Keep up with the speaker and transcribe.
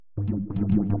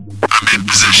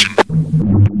Position.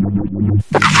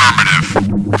 Affirmative.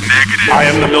 Negative. I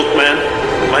am the milkman.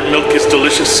 My milk is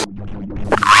delicious.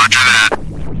 Roger that.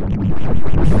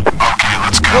 Okay,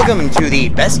 let's go. Welcome to the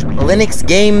Best Linux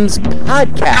Games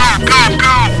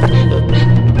Podcast.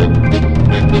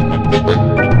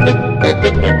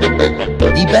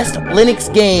 The best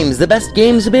Linux games, the best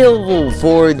games available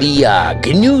for the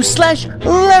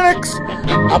GNU/Linux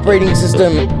operating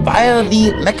system via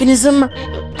the mechanism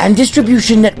and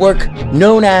distribution network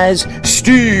known as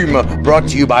Steam, brought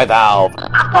to you by Valve.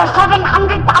 After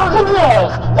 700,000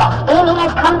 years, yes, Steam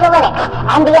has come to Linux,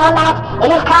 and beyond that, it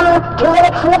has come to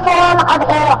Linux in the form of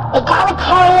an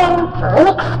egalitarian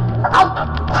Linux-like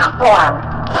platform,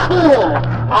 Steam,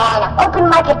 an open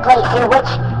marketplace in which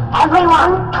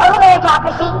everyone, total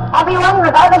meritocracy, everyone,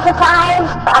 regardless of size,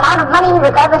 amount of money,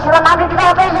 regardless of amount of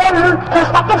developers, and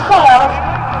prospective sales,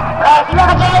 if you have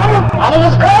a game, and it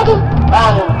is good,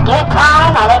 then give it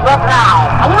time, and it will thrive,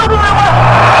 and you will be rewarded.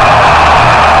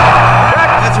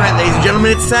 That's right, ladies and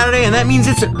gentlemen, it's Saturday, and that means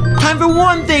it's time for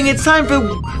one thing. It's time for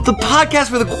the podcast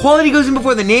where the quality goes in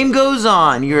before the name goes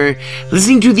on. You're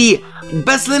listening to the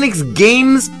Best Linux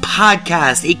Games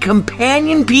Podcast, a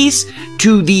companion piece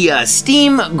to the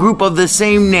Steam group of the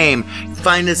same name.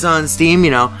 Find us on Steam,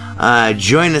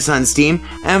 join us on Steam,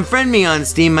 and friend me on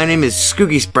Steam. My name is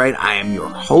Skooky Sprite. I am your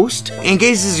host. In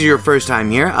case this is your first time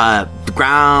here, the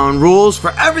ground rules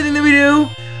for everything that we do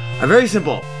are very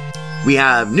simple. We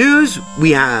have news, we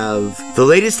have the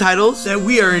latest titles that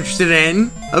we are interested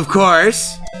in, of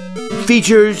course,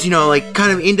 features,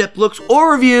 kind of in-depth looks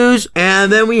or reviews,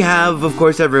 and then we have, of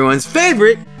course, everyone's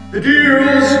favorite, the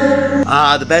deals!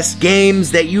 The best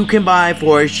games that you can buy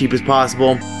for as cheap as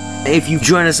possible. If you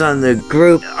join us on the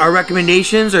group, our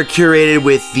recommendations are curated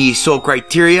with the sole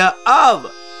criteria of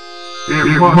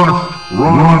it must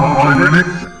run on Linux,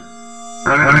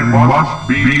 and it must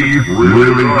be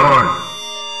really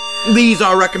good. These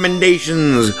are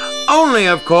recommendations only,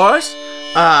 of course,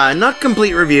 not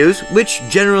complete reviews, which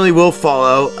generally will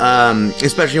follow,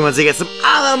 especially once they get some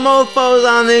other mofos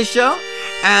on this show.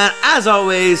 And as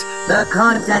always, the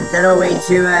content that awaits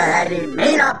you ahead, it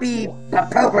may not be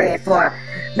appropriate for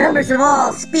members of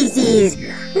all species,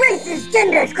 races,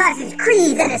 genders, classes,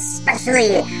 creeds, and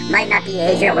especially might not be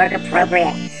age or work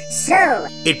appropriate. So,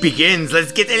 it begins.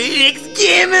 Let's get the Linux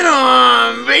gaming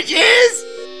on, bitches!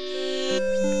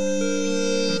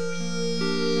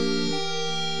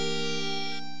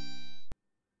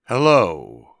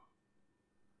 Hello,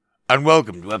 and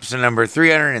welcome to episode number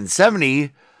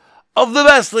 370 of the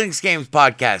Best Linux Games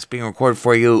Podcast, being recorded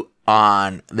for you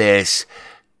on this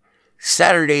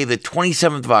Saturday, the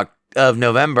 27th of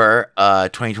November,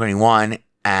 2021,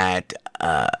 at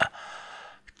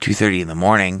 2:30 in the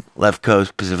morning, left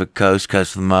coast, Pacific coast,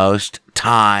 coast of the most,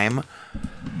 time.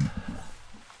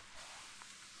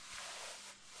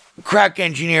 Crack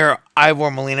engineer Ivor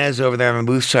Molina is over there in my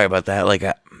booth. Sorry about that,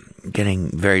 getting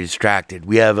very distracted.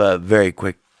 We have a very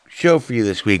quick show for you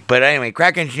this week. But anyway,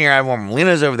 Crack Engineer Ivor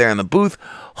Molina is over there in the booth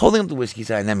holding up the whiskey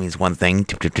sign. That means one thing.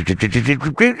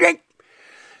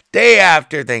 Day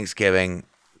after Thanksgiving.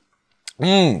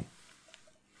 2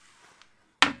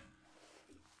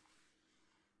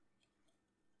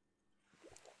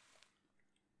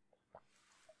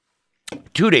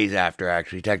 days after,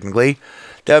 actually, technically.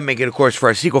 That would make it, of course, for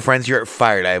our sequel friends here at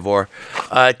Fired Ivor.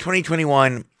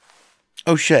 2021...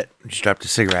 Oh shit, I just dropped a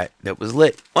cigarette that was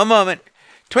lit. One moment.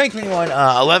 2021,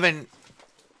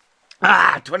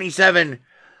 27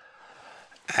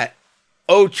 at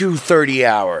 02:30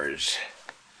 hours.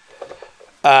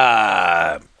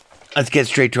 Let's get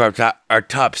straight to our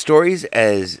top stories,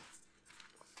 as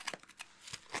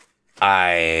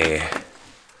I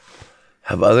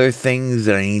have other things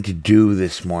that I need to do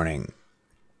this morning.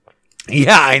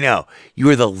 Yeah, I know. You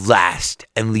are the last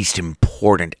and least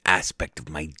important aspect of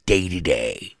my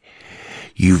day-to-day.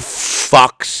 You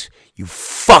fucks. You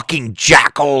fucking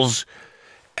jackals.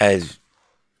 As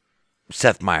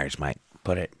Seth Meyers might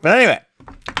put it. But anyway.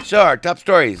 So, our top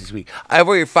stories this week.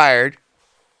 Ivor, you're fired.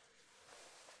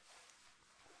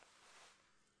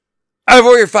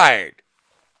 Ivor, you're fired.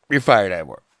 You're fired,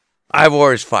 Ivor.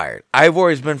 Ivor is fired. Ivor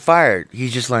has been fired.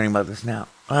 He's just learning about this now.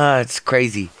 It's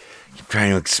crazy. I'm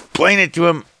trying to explain it to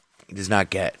him. He does not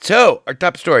get it. So, our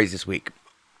top stories this week.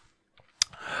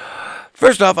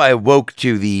 First off, I woke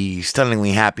to the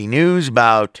stunningly happy news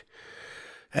about...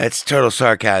 It's total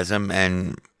sarcasm,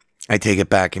 and I take it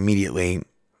back immediately.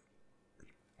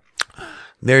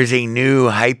 There's a new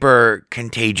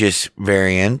hyper-contagious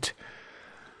variant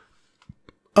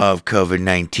of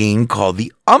COVID-19 called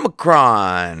the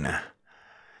Omicron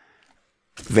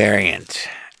variant.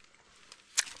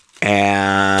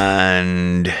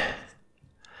 And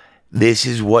This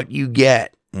is what you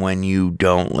get when you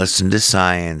don't listen to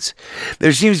science.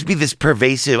 There seems to be this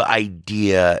pervasive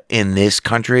idea in this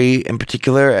country, in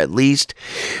particular, at least,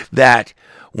 that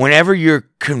whenever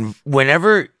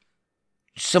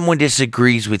someone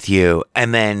disagrees with you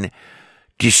and then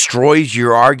destroys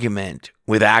your argument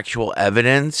with actual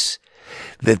evidence,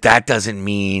 that doesn't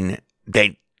mean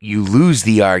that you lose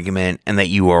the argument and that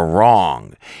you are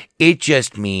wrong. It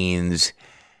just means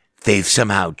they've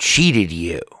somehow cheated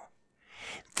you.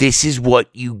 This is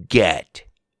what you get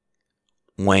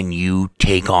when you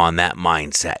take on that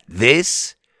mindset.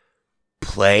 This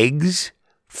plagues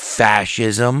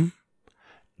fascism,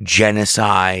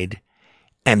 genocide,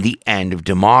 and the end of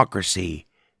democracy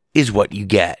is what you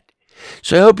get.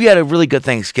 So I hope you had a really good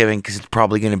Thanksgiving, because it's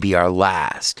probably going to be our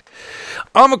last.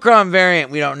 Omicron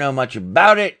variant, we don't know much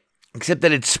about it, except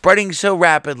that it's spreading so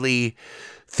rapidly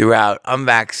throughout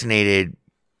unvaccinated.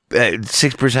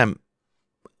 6%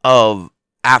 of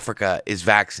Africa is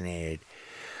vaccinated.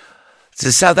 It's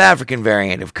a South African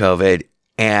variant of COVID,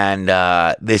 and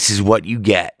this is what you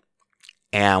get.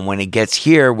 And when it gets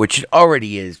here, which it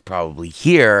already is probably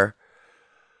here,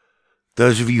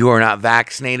 those of you who are not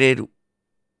vaccinated,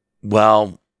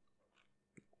 well,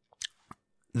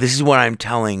 this is what I'm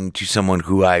telling to someone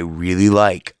who I really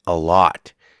like a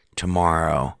lot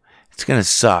tomorrow. It's going to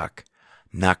suck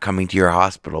not coming to your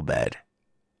hospital bed.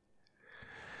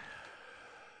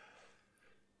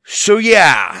 So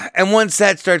yeah, and once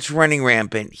that starts running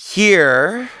rampant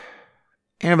here,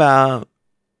 in about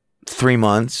 3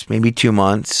 months, maybe 2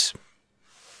 months,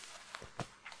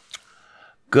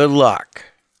 good luck.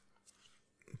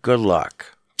 Good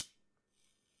luck.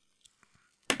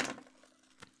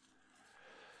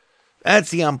 That's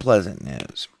the unpleasant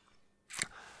news.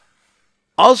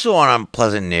 Also on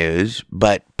unpleasant news,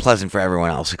 but pleasant for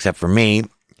everyone else except for me,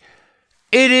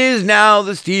 it is now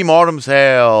the Steam Autumn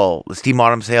Sale. The Steam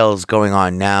Autumn Sale is going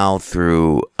on now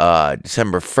through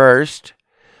December 1st,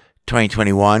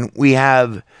 2021. We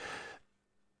have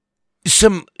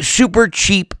some super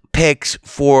cheap picks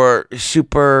for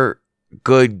super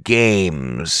good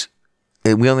games.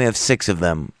 We only have 6 of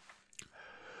them.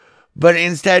 But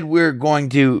instead, we're going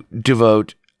to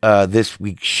devote this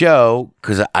week's show,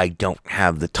 because I don't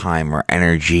have the time or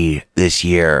energy this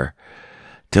year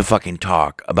to fucking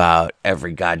talk about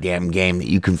every goddamn game that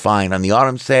you can find on the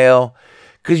autumn sale,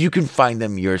 because you can find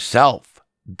them yourself.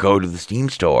 Go to the Steam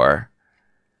store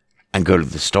and go to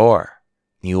the store.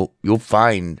 You'll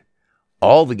find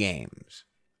all the games.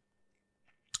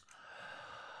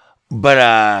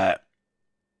 But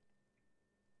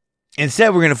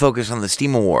instead, we're going to focus on the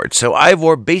Steam Awards. So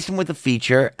Ivor based them with a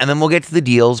feature, and then we'll get to the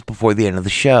deals before the end of the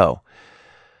show.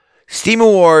 Steam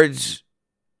Awards.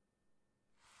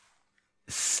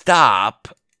 Stop.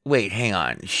 Wait, hang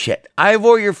on. Shit.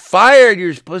 Ivor, you're fired.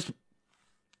 You're supposed to...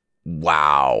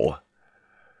 Wow.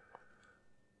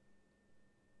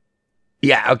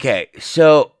 Yeah, okay.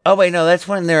 So, oh wait, no, that's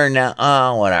when they're now...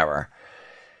 Oh, whatever.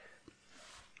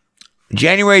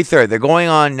 January 3rd. They're going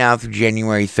on now through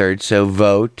January 3rd, so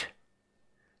vote.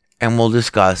 And we'll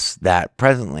discuss that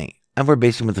presently. And we're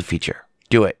basing with the feature.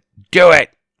 Do it. Do it!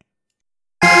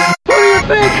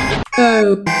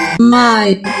 Oh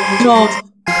my god,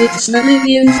 it's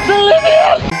Valivians.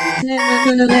 Never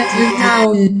gonna let you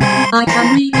down. I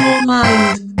can read your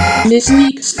mind. This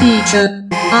week's feature.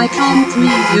 I can't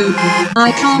read you.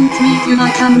 I can't read you.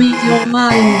 I can read your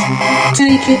mind.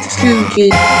 Take it,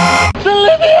 Skookie.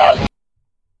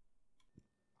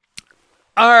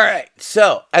 Alright,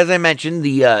 so, as I mentioned,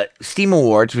 the Steam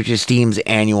Awards, which is Steam's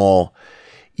annual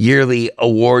yearly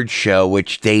award show,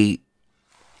 which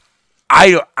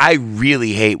I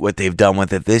really hate what they've done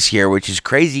with it this year, which is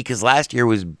crazy because last year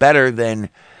was better than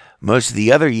most of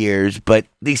the other years, but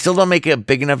they still don't make a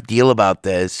big enough deal about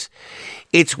this.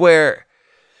 It's where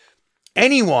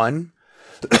anyone,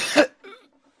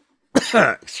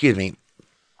 excuse me,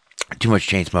 too much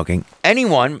chain smoking,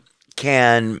 anyone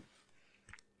can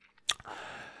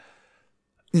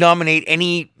nominate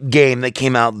any game that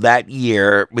came out that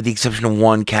year with the exception of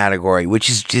one category, which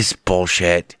is just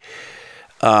bullshit.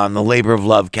 The labor of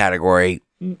love category.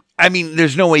 I mean,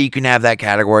 there's no way you can have that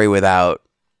category without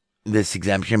this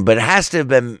exemption, but it has to have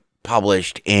been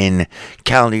published in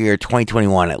calendar year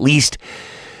 2021, at least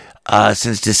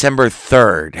since December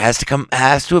 3rd. Has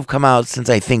to have come out since,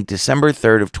 I think, December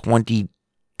 3rd of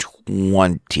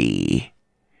 2020.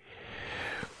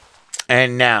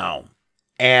 And now,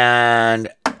 and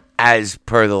as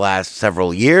per the last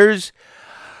several years,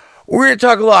 we're going to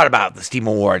talk a lot about the Steam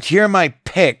Awards. Here are my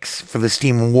picks for the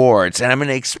Steam Awards, and I'm going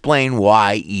to explain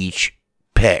why I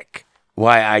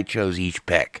chose each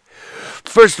pick.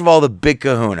 First of all, the big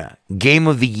kahuna, game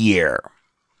of the year.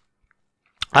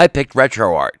 I picked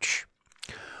RetroArch.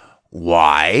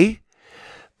 Why?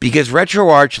 Because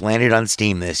RetroArch landed on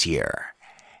Steam this year.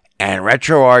 And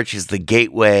RetroArch is the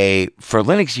gateway, for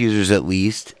Linux users at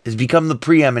least, has become the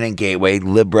preeminent gateway,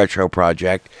 LibRetro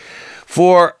project,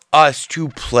 for us to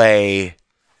play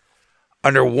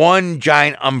under one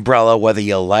giant umbrella, whether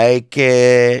you like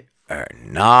it or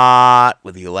not,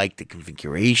 whether you like the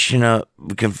configuration of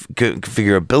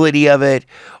configurability of it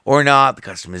or not, the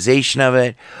customization of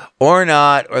it or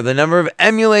not, or the number of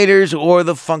emulators or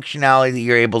the functionality that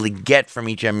you're able to get from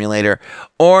each emulator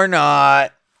or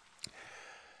not.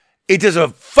 It does a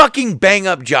fucking bang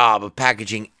up job of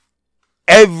packaging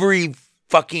every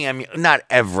fucking not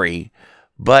every,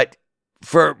 but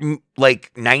for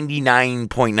like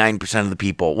 99.9% of the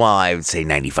people, well, I would say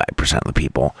 95% of the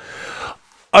people,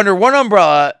 under one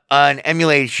umbrella, an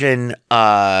emulation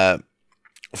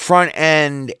front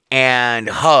end and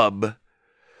hub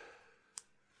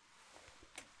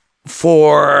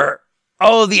for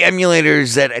all of the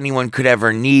emulators that anyone could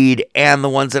ever need and the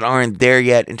ones that aren't there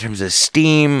yet in terms of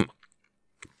Steam.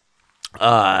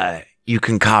 You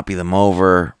can copy them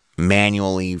over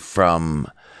manually from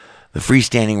the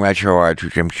freestanding RetroArch,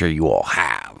 which I'm sure you all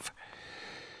have.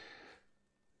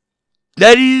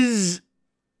 That is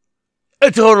a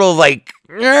total of like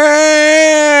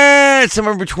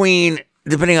somewhere between,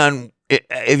 depending on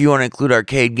if you want to include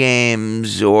arcade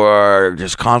games or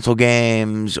just console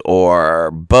games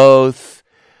or both,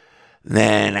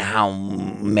 then how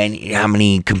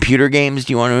many computer games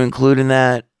do you want to include in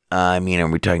that? I mean, are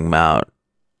we talking about,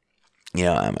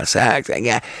 MSX?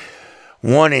 Yeah.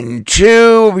 1 and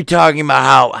 2, are we talking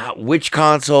about how which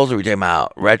consoles? Are we talking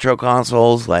about retro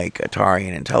consoles like Atari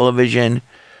and Intellivision?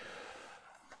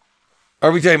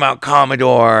 Are we talking about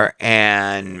Commodore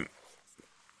and,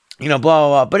 blah, blah,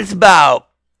 blah. But it's about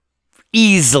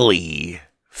easily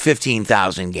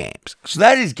 15,000 games. So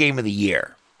that is game of the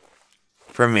year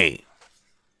for me.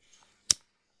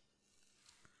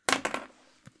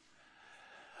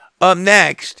 Up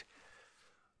next,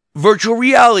 virtual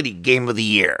reality game of the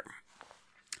year.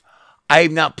 I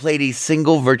have not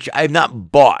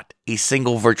bought a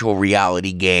single virtual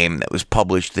reality game that was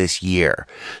published this year.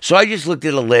 So I just looked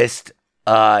at a list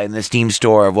in the Steam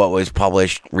store of what was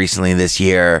published recently this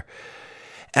year,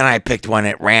 and I picked one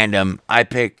at random. I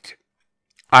picked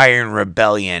Iron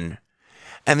Rebellion.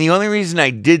 And the only reason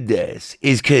I did this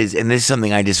is because, and this is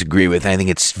something I disagree with, and I think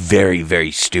it's very,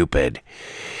 very stupid,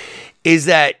 is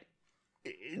that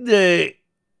the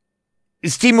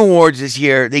Steam Awards this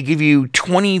year, they give you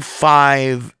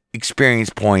 25 experience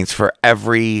points for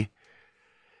every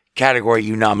category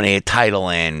you nominate a title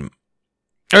in.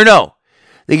 Or no,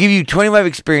 they give you 25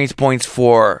 experience points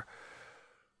for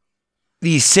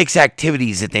these 6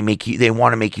 activities that they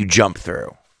want to make you jump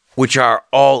through, which are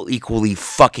all equally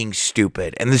fucking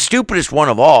stupid. And the stupidest one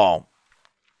of all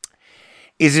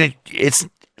it's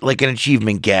like an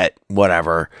achievement get,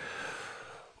 whatever,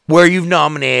 where you've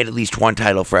nominated at least one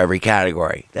title for every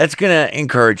category. That's going to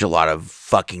encourage a lot of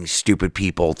fucking stupid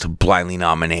people to blindly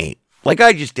nominate, like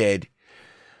I just did.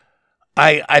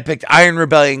 I picked Iron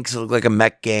Rebellion because it looked like a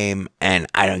mech game, and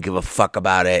I don't give a fuck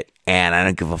about it, and I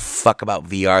don't give a fuck about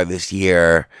VR this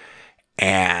year,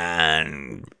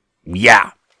 and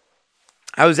yeah.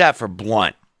 How was that for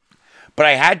blunt? But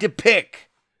I had to pick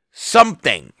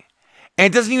something.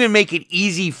 And it doesn't even make it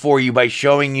easy for you by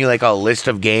showing you like a list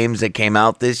of games that came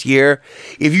out this year.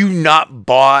 If you've not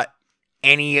bought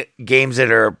any games that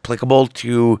are applicable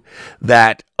to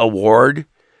that award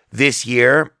this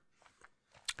year,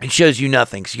 it shows you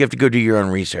nothing. So you have to go do your own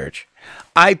research.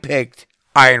 I picked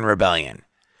Iron Rebellion.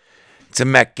 It's a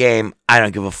mech game. I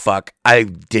don't give a fuck. I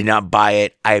did not buy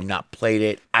it. I have not played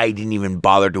it. I didn't even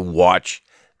bother to watch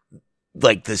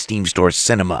like the Steam Store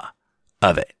cinema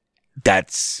of it.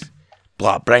 That's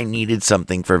blah, but I needed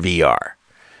something for VR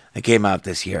that came out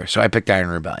this year, so I picked Iron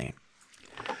Rebellion.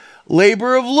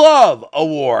 Labor of Love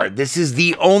Award. This is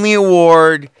the only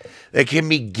award that can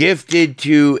be gifted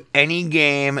to any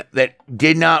game that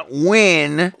did not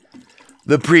win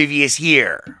the previous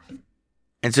year.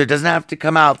 And so it doesn't have to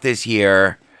come out this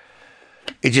year.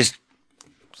 It just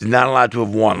is not allowed to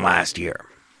have won last year.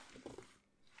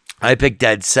 I picked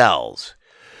Dead Cells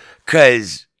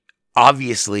because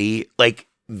obviously, like,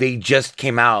 they just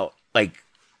came out like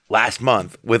last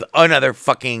month with another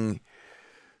fucking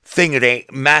thing today,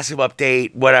 massive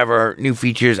update, whatever, new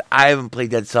features. I haven't played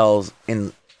Dead Cells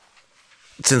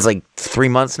since like 3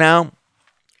 months now.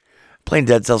 Playing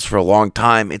Dead Cells for a long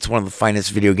time. It's one of the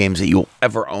finest video games that you'll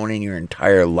ever own in your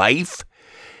entire life.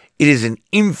 It is an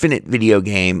infinite video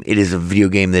game. It is a video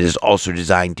game that is also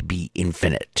designed to be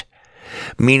infinite,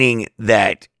 meaning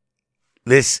that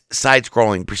this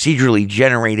side-scrolling, procedurally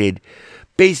generated,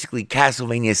 basically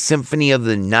Castlevania Symphony of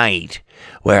the Night,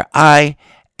 where I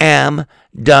am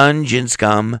Dungeon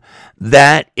Scum.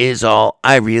 That is all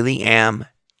I really am.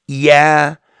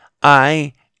 Yeah,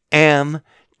 I am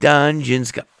Dungeon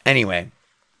Scum. Anyway,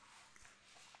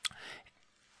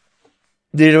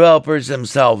 the developers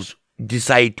themselves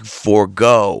decided to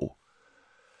forego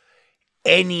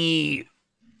any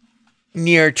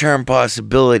near-term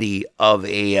possibility of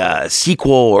a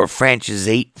sequel or franchises,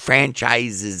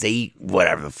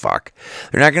 whatever the fuck.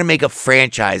 They're not going to make a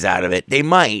franchise out of it. They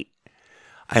might.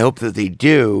 I hope that they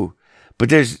do.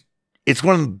 But it's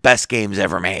one of the best games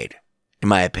ever made, in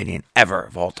my opinion, ever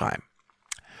of all time.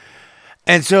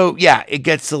 And so, yeah, it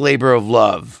gets the Labor of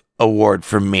Love award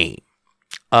from me.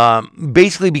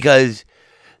 Basically because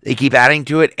they keep adding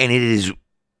to it, and it is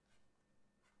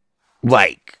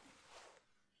like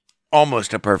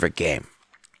almost a perfect game.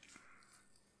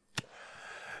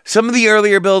 Some of the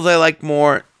earlier builds I liked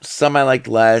more, some I liked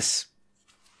less.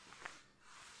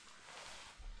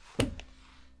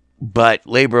 But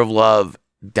Labor of Love,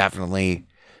 definitely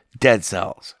Dead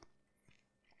Cells.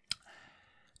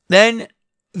 Then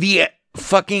the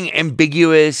fucking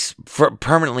ambiguous,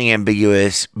 permanently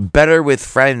ambiguous, Better with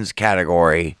Friends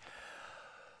category.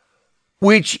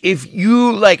 Which, if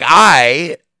you, like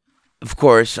I, of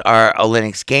course, are a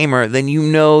Linux gamer, then you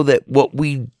know that what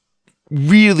we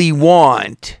really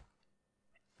want,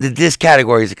 that this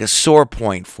category is like a sore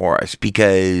point for us,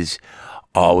 because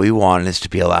all we want is to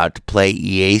be allowed to play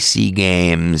EAC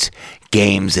games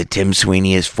that Tim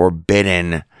Sweeney has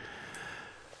forbidden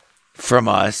from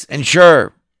us. And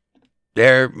sure,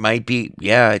 there might be,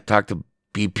 I talked to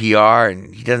BPR,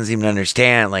 and he doesn't seem to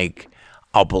understand, like,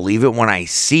 I'll believe it when I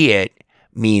see it,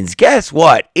 means, guess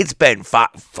what? It's been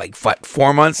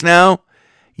 4 months now?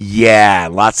 Yeah,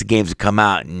 lots of games have come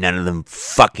out, and none of them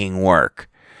fucking work.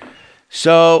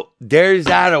 So, there's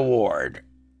that award.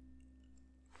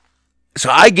 So,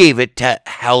 I gave it to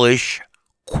Hellish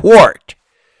Quart.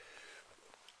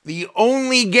 The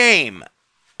only game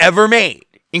ever made,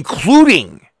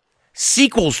 including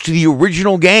sequels to the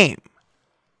original game.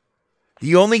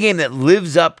 The only game that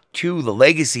lives up to the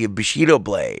legacy of Bushido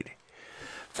Blade.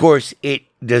 Of course, it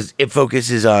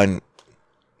focuses on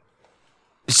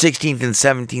 16th and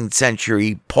 17th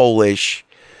century Polish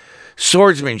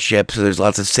swordsmanship. So there's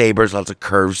lots of sabers, lots of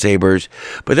curved sabers.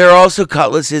 But there are also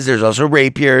cutlasses, there's also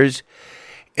rapiers,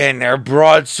 and there are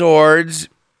broadswords.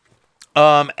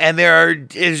 And there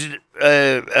is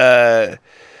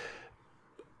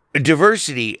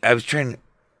diversity. I was trying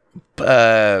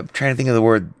to think of the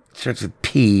word. It starts with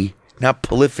P, not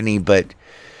polyphony, but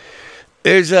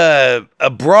there's a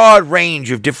broad range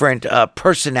of different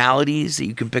personalities that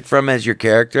you can pick from as your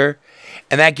character.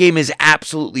 And that game is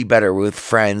absolutely Better with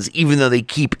Friends, even though they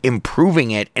keep improving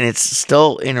it, and it's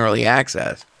still in early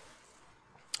access.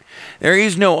 There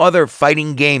is no other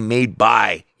fighting game made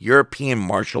by European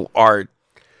martial art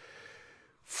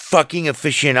fucking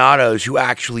aficionados who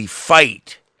actually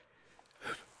fight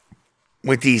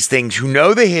with these things, who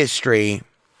know the history,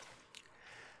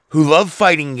 who love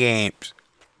fighting games,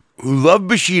 who love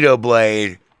Bushido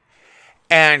Blade,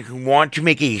 and who want to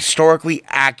make a historically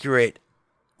accurate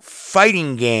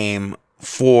fighting game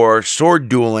for sword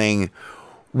dueling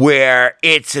where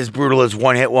it's as brutal as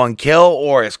one hit, one kill,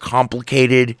 or as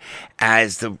complicated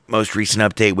as the most recent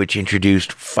update, which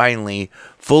introduced finally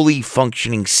fully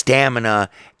functioning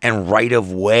stamina and right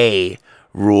of way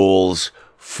rules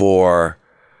for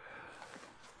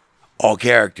all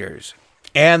characters.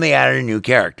 And they added a new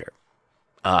character,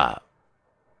 Father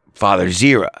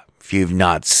Zira. If you've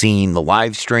not seen the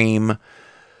live stream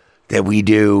that we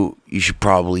do, you should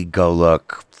probably go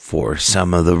look for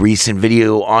some of the recent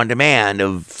video on demand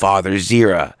of Father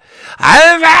Zira.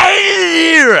 I'm Father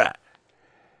Zira!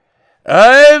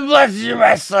 I bless you,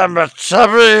 my son, but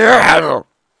suffer your handle.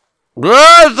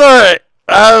 Sorry,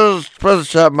 I was supposed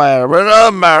to shut my head, but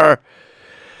no matter.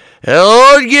 The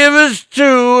Lord give us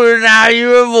two, and now you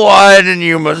have one, and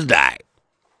you must die.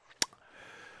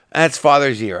 That's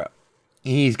Father Zira.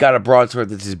 He's got a broadsword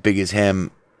that's as big as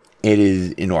him. It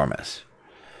is enormous.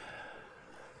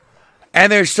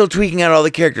 And they're still tweaking out all the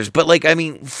characters. But, like, I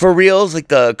mean, for reals, like,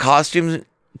 the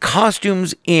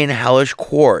costumes in Hellish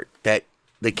Quart that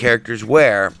the characters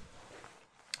wear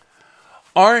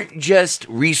aren't just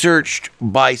researched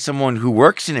by someone who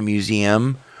works in a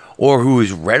museum or who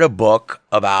has read a book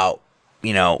about,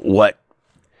 what,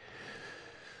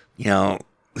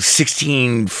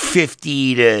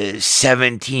 1650 to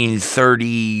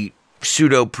 1730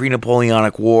 pseudo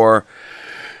pre-Napoleonic War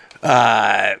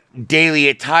daily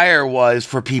attire was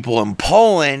for people in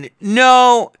Poland.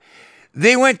 No,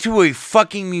 they went to a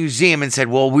fucking museum and said,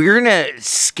 well, we're gonna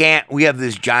scan, we have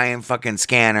this giant fucking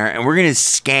scanner, and we're gonna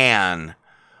scan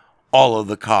all of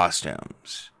the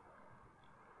costumes.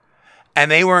 And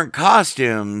they weren't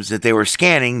costumes that they were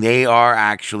scanning, they are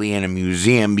actually in a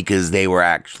museum because they were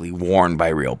actually worn by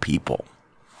real people.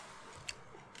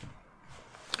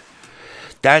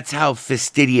 That's how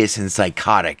fastidious and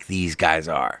psychotic these guys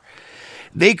are.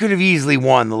 They could have easily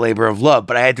won the labor of love,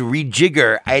 but I had to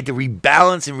rejigger, I had to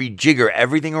rebalance and rejigger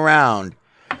everything around.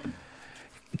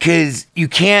 Because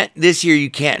this year you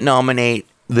can't nominate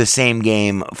the same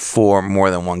game for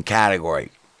more than one category.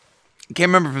 I can't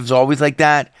remember if it was always like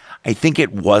that. I think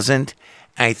it wasn't.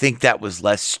 And I think that was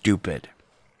less stupid.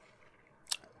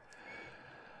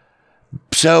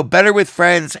 So, Better with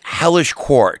Friends, Hellish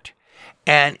Court.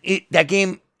 And that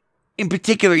game in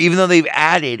particular, even though they've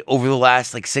added over the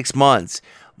last 6 months,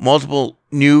 multiple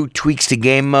new tweaks to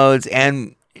game modes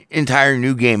and entire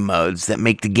new game modes that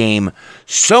make the game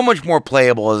so much more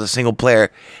playable as a single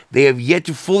player, they have yet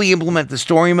to fully implement the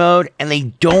story mode, and they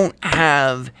don't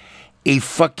have a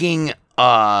fucking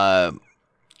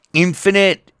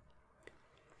infinite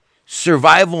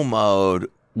survival mode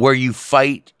where you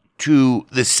fight to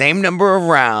the same number of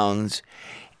rounds,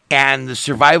 and the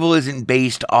survival isn't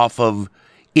based off of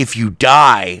if you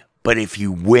die, but if you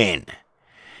win.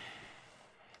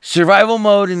 Survival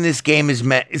mode in this game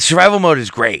survival mode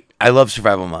is great. I love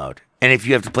survival mode. And if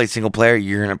you have to play single player,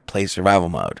 you're going to play survival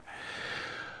mode.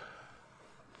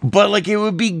 But it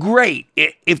would be great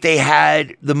if they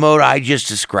had the mode I just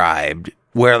described,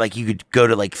 where you could go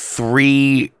to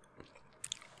 3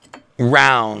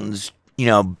 rounds,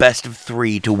 best of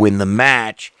 3 to win the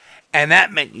match, and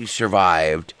that meant you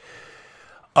survived.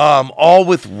 All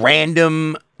with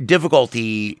random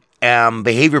difficulty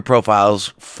behavior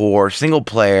profiles for single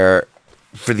player,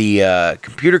 for the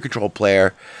computer control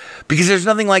player, because there's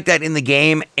nothing like that in the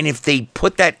game. And if they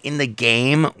put that in the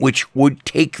game, which would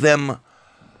take them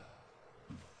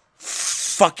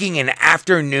fucking an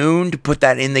afternoon to put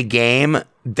that in the game,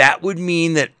 that would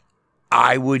mean that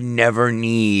I would never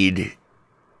need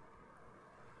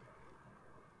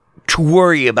to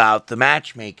worry about the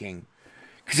matchmaking.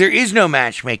 Because there is no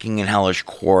matchmaking in Hellish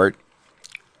Court,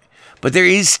 but there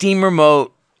is Steam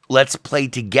Remote Let's Play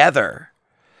Together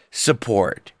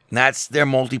support. And that's their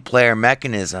multiplayer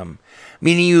mechanism.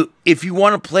 Meaning if you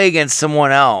want to play against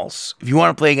someone else, if you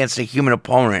want to play against a human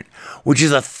opponent, which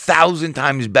is 1,000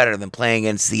 times better than playing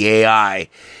against the AI,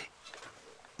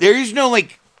 there is no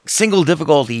single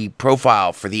difficulty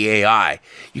profile for the AI.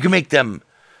 You can make them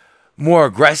more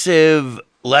aggressive,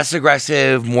 less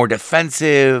aggressive, more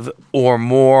defensive, or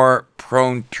more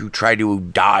prone to try to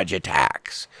dodge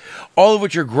attacks. All of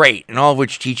which are great, and all of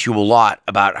which teach you a lot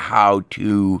about how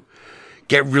to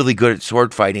get really good at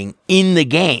sword fighting in the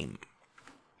game.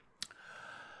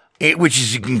 Which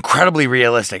is incredibly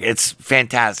realistic. It's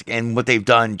fantastic. And what they've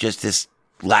done just this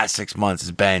last 6 months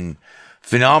has been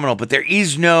phenomenal. But there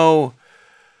is no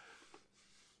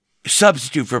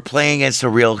substitute for playing against a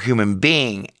real human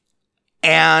being.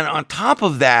 And on top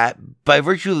of that, by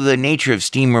virtue of the nature of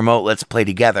Steam Remote Let's Play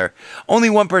Together, only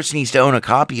one person needs to own a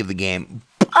copy of the game.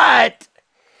 But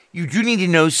you do need to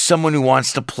know someone who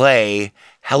wants to play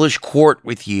Hellish Court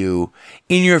with you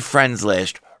in your friends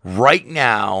list right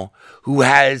now, who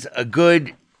has a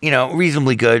good,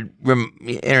 reasonably good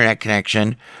internet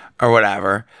connection or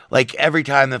whatever. Every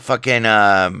time that fucking,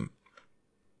 I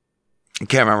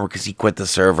can't remember because he quit the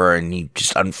server and he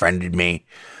just unfriended me.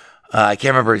 I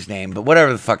can't remember his name, but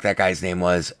whatever the fuck that guy's name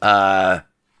was. I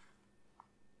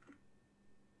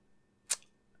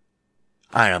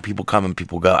don't know, people come and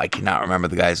people go. I cannot remember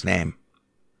the guy's name.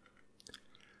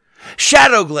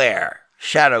 Shadowglare,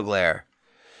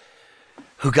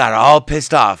 who got all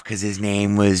pissed off because his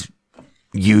name was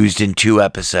used in 2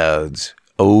 episodes.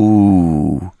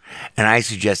 Oh, and I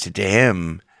suggested to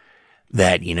him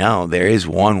that, there is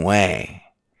one way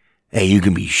that you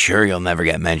can be sure you'll never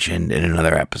get mentioned in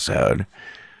another episode.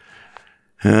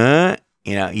 Huh?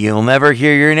 You'll never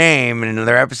hear your name in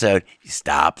another episode. You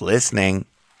stop listening.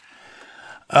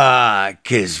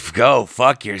 'Cause go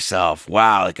fuck yourself.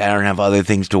 Wow, I don't have other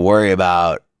things to worry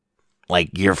about.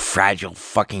 Your fragile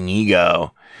fucking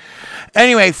ego.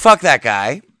 Anyway, fuck that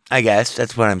guy. I guess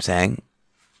that's what I'm saying.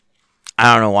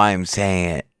 I don't know why I'm saying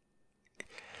it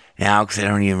now, because I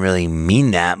don't even really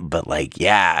mean that, but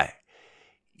yeah,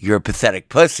 you're a pathetic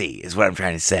pussy is what I'm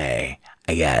trying to say,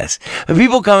 I guess. But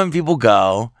people come and people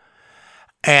go,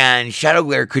 and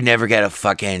Shadowglare could never get a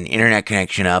fucking internet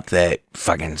connection up that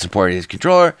fucking supported his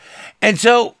controller, and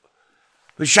so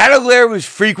But Shadow Glare was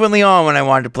frequently on when I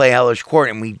wanted to play Hellish Court,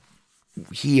 and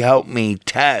he helped me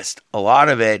test a lot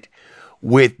of it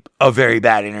with a very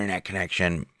bad internet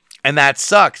connection. And that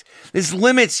sucks. This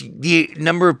limits the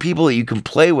number of people that you can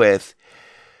play with.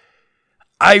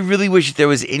 I really wish that there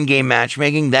was in-game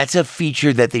matchmaking. That's a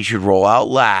feature that they should roll out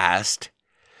last.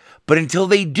 But until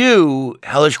they do,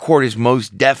 Hellish Court is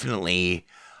most definitely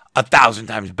 1,000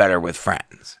 times better with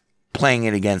friends. Playing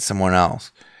it against someone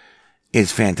else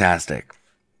is fantastic.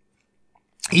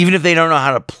 Even if they don't know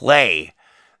how to play,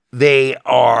 they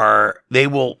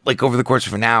will, like, over the course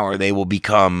of an hour, they will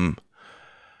become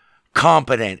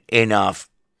competent enough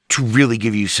to really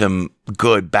give you some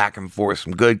good back and forth,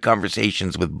 some good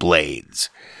conversations with blades.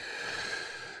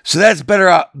 So that's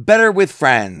better with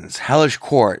friends. Hellish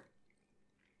Court.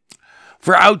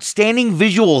 For outstanding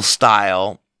visual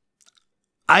style,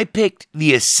 I picked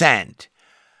The Ascent.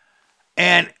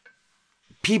 And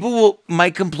people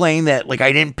might complain that, like,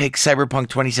 I didn't pick Cyberpunk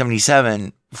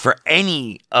 2077 for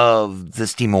any of the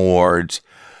Steam Awards.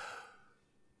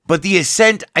 But The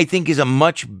Ascent, I think, is a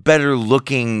much better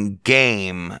looking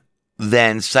game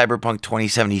than Cyberpunk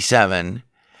 2077.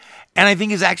 And I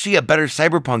think is actually a better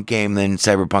Cyberpunk game than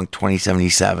Cyberpunk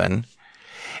 2077. And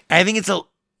I think it's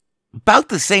about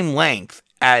the same length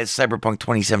as Cyberpunk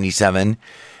 2077. It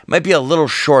might be a little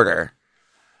shorter.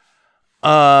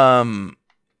 And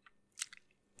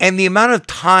the amount of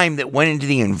time that went into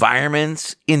the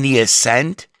environments in The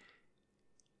Ascent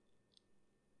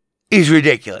is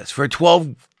ridiculous. For a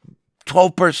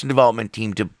 12-person development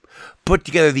team to put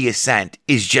together The Ascent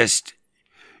is just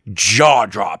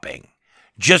jaw-dropping,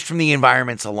 just from the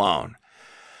environments alone.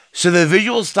 So the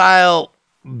visual style,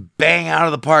 bang out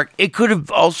of the park. It could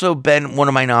have also been one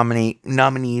of my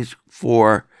nominees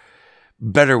for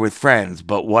Better with Friends,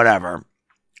 but whatever.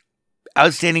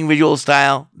 Outstanding visual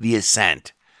style, The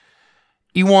Ascent.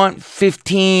 You want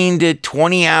 15 to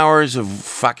 20 hours of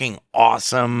fucking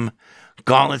awesome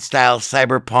Gauntlet-style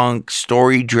cyberpunk,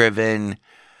 story-driven,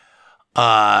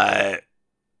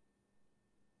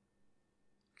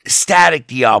 static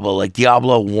Diablo, like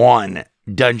Diablo 1,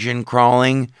 dungeon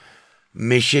crawling,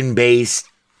 mission-based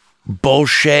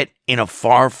bullshit in a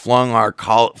far-flung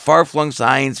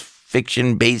science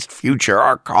fiction-based future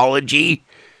arcology.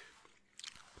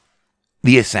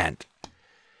 The Ascent.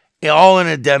 All in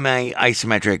a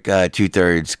demi-isometric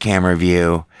 2/3 camera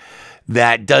view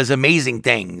that does amazing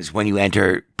things when you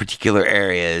enter particular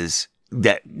areas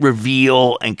that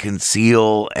reveal and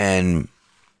conceal, and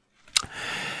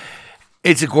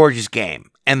it's a gorgeous game.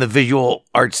 And the visual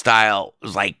art style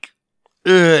is like,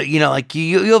 like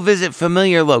you'll visit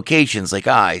familiar locations, like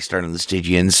I started in the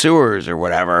Stygian sewers or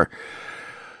whatever.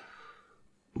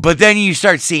 But then you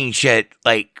start seeing shit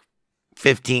like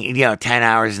 10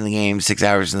 hours in the game, 6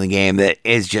 hours in the game that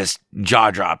is just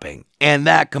jaw-dropping. And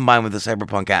that combined with the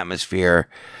cyberpunk atmosphere,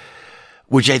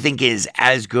 which I think is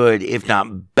as good, if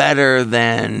not better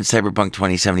than Cyberpunk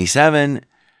 2077,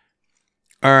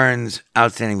 earns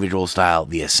outstanding visual style,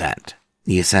 The Ascent.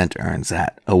 The Ascent earns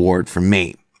that award from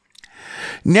me.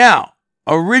 Now,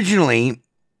 originally,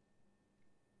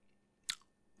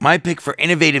 my pick for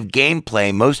innovative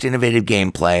gameplay, most innovative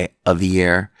gameplay of the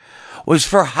year, was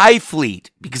for High Fleet,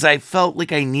 because I felt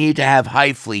like I needed to have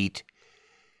High Fleet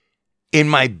in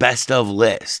my best of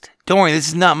list. Don't worry, this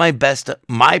is not my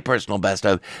personal best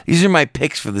of. These are my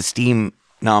picks for the Steam,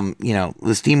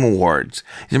 the Steam Awards.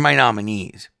 These are my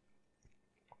nominees.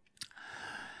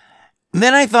 And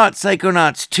then I thought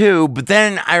Psychonauts 2, but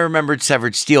then I remembered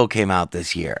Severed Steel came out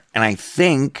this year. And I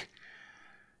think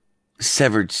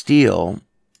Severed Steel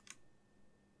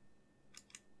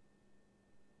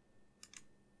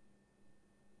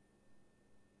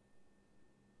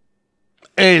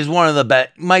is one of the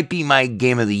best, might be my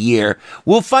game of the year.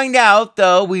 We'll find out,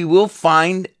 though. We will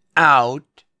find out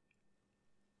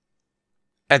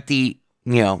at the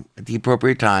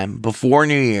appropriate time before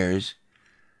New Year's.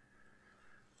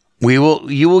 You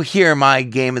will hear my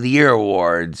Game of the Year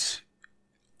awards.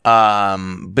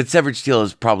 But Severed Steel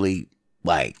is probably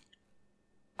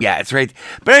it's right.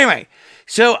 But anyway,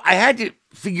 so I had to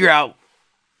figure out.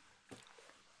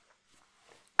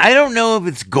 I don't know if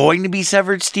it's going to be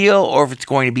Severed Steel or if it's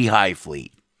going to be High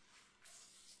Fleet.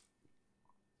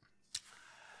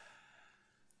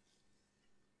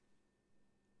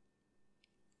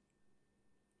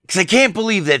 Because I can't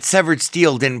believe that Severed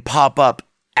Steel didn't pop up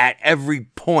at every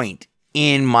point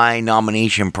in my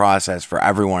nomination process for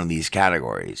every one of these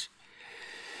categories.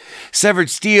 Severed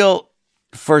Steel,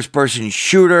 first-person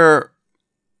shooter,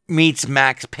 meets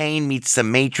Max Payne, meets The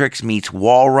Matrix, meets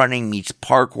wall running, meets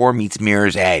parkour, meets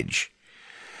Mirror's Edge,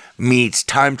 meets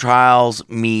time trials,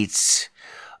 meets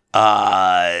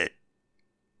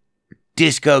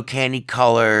disco candy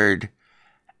colored,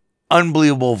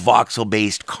 unbelievable voxel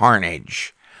based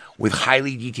carnage with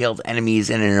highly detailed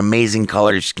enemies and an amazing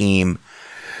color scheme.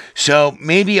 So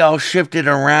maybe I'll shift it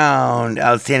around.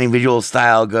 Outstanding visual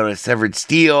style, go to Severed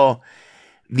Steel.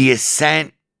 The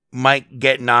Ascent might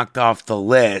get knocked off the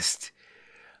list.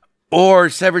 Or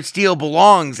Severed Steel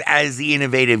belongs as the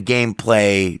innovative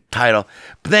gameplay title.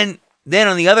 But then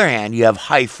on the other hand, you have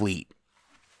High Fleet,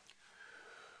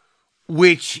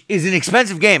 which is an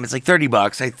expensive game. It's like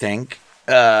 $30, I think.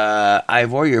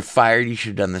 Ivor, you're fired. You should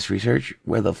have done this research.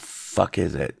 Where the fuck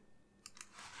is it?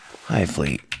 High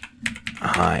Fleet.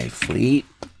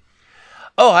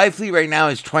 Oh, High Fleet right now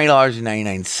is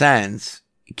 $20.99.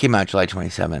 It came out July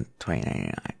 27th,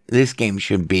 2099. This game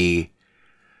should be...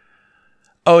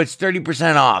 Oh, it's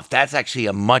 30% off. That's actually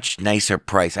a much nicer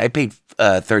price. I paid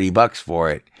 $30 for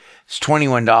it. It's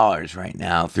 $21 right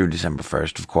now through December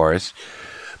 1st, of course.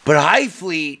 But High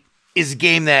Fleet is a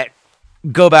game that...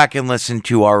 Go back and listen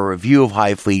to our review of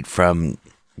High Fleet from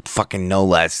fucking no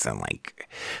less than like...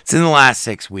 It's in the last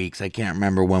 6 weeks. I can't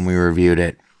remember when we reviewed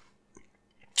it.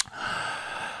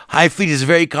 High Fleet is a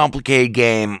very complicated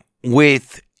game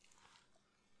with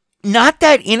not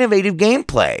that innovative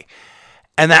gameplay.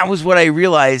 And that was what I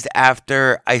realized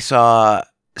after I saw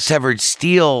Severed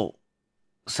Steel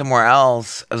somewhere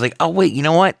else. I was like, oh, wait, you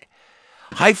know what?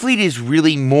 High Fleet is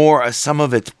really more a sum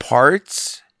of its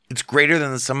parts. It's greater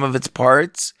than the sum of its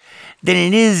parts. Than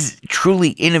it is truly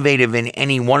innovative in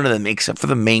any one of them, except for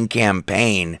the main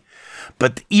campaign.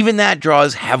 But even that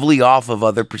draws heavily off of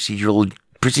other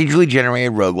procedurally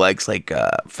generated roguelikes like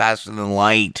Faster Than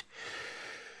Light.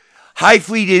 High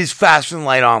Fleet is Faster Than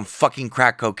Light on fucking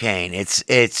crack cocaine. It's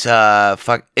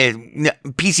PCP,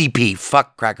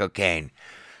 fuck crack cocaine.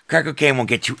 Crack cocaine won't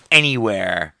get you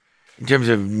anywhere in terms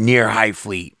of near High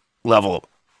Fleet level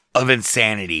of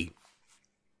insanity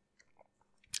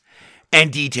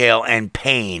and detail and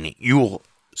pain. You will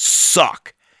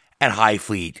suck at High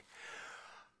Fleet.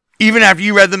 Even after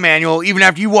you read the manual, even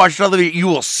after you watched other videos, you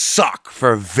will suck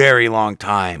for a very long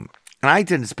time. And I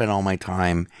didn't spend all my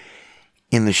time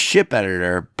in the ship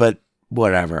editor, but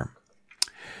whatever.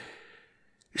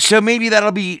 So maybe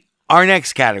that'll be our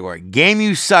next category. Game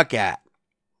you suck at.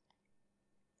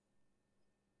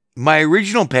 My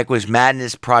original pick was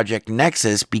Madness Project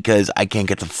Nexus because I can't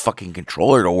get the fucking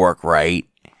controller to work right.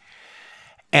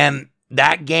 And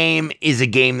that game is a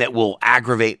game that will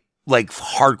aggravate, like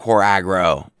hardcore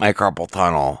aggro, my carpal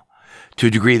tunnel to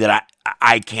a degree that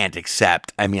I can't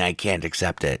accept. I mean, I can't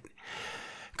accept it.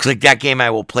 Because like that game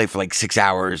I will play for like 6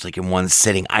 hours, like in one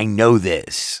sitting. I know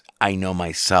this. I know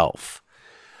myself.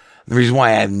 The reason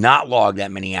why I have not logged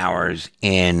that many hours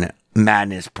in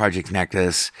Madness Project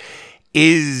Nexus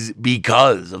is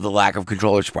because of the lack of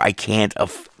controller support.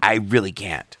 I really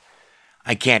can't.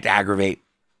 I can't aggravate.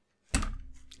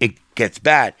 It gets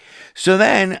bad. So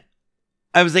then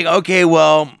I was like, okay,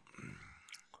 well,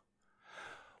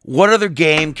 what other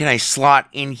game can I slot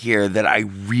in here that I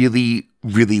really,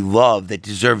 really love that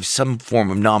deserves some form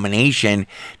of nomination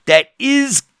that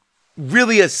is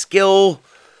really a skill-based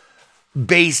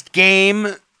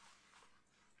game?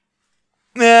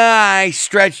 I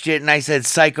stretched it and I said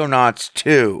Psychonauts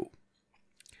 2.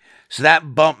 So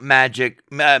that bumped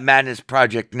Madness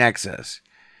Project Nexus.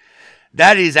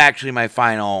 That is actually my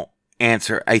final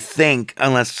answer, I think,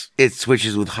 unless it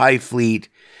switches with High Fleet,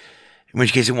 in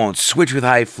which case it won't switch with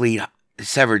High Fleet.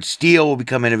 Severed Steel will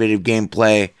become innovative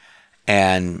gameplay,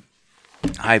 and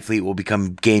High Fleet will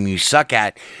become game you suck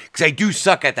at, because I do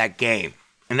suck at that game,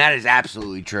 and that is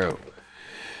absolutely true.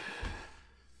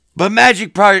 But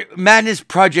Madness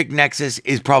Project Nexus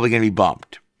is probably going to be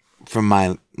bumped from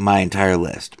my entire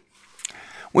list.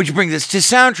 Which brings us to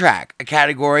soundtrack, a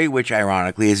category which,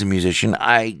 ironically, as a musician,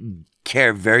 I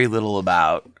care very little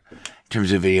about in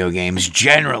terms of video games.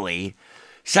 Generally,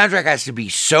 soundtrack has to be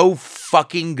so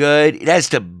fucking good. It has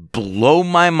to blow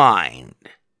my mind.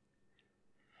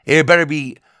 It better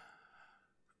be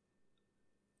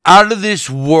out of this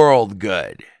world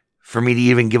good for me to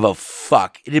even give a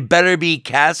fuck. It better be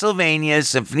Castlevania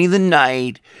Symphony of the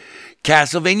Night,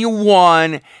 Castlevania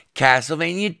 1,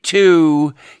 Castlevania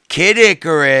 2, Kid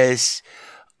Icarus,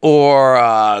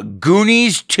 or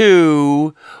Goonies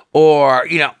 2, or,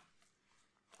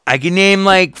 I can name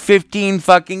like 15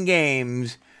 fucking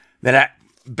games that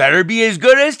better be as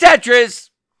good as Tetris.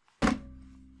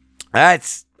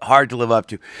 That's hard to live up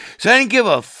to. So I didn't give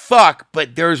a fuck,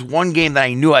 but there's one game that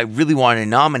I knew I really wanted to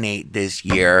nominate this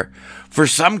year for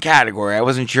some category. I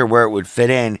wasn't sure where it would fit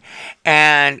in.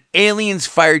 And Aliens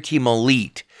Fireteam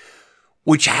Elite,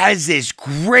 which has this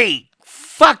great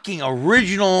fucking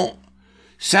original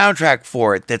soundtrack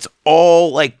for it that's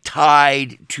all like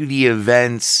tied to the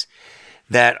events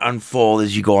that unfold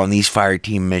as you go on these fire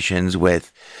team missions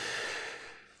with,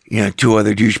 you know, two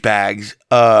other douchebags,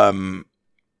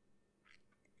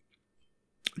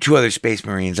 two other Space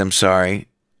Marines, I'm sorry.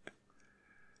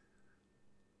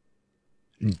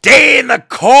 Day in the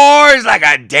Corps is like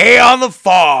a day on the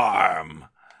farm.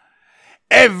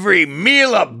 Every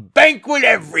meal a banquet,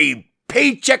 every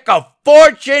paycheck a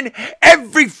fortune,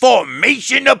 every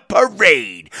formation a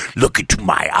parade. Look into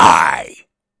my eye.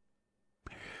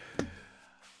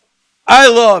 I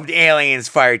loved Aliens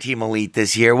Fireteam Elite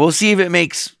this year. We'll see if it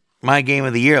makes my Game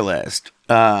of the Year list.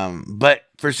 But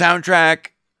for soundtrack,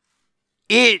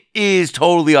 it is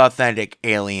totally authentic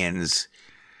Aliens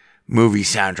movie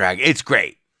soundtrack. It's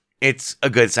great. It's a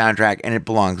good soundtrack, and it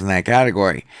belongs in that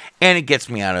category. And it gets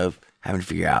me out of having to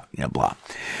figure out, you know, blah.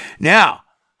 Now,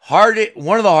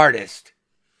 one of the hardest.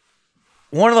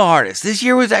 This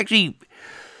year was actually,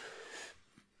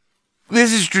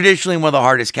 this is traditionally one of the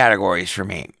hardest categories for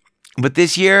me. But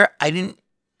this year, I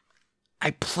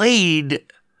played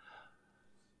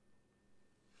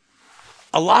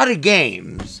a lot of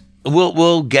games.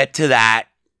 We'll get to that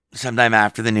sometime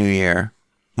after the new year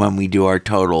when we do our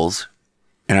totals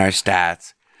and our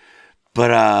stats.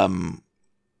 But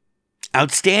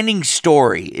outstanding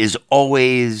story is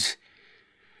always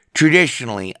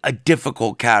traditionally a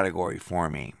difficult category for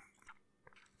me.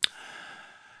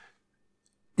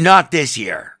 Not this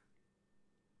year.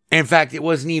 In fact, it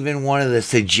wasn't even one of the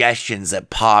suggestions that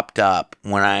popped up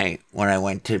when I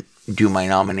went to do my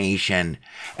nomination,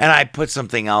 and I put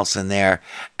something else in there,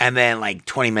 and then like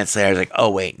 20 minutes later I was like, oh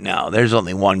wait, no, there's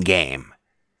only one game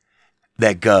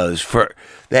that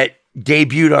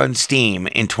debuted on Steam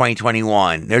in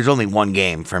 2021. There's only one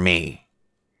game for me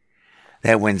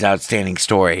that wins outstanding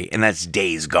story, and that's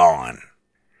Days Gone.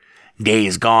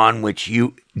 Days Gone, which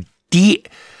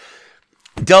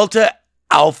Delta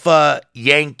Alpha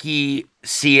Yankee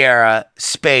Sierra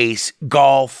Space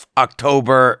Golf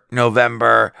October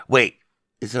November. Wait,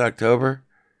 is it October?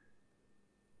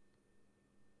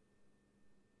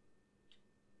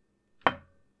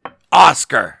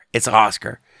 Oscar. It's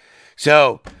Oscar.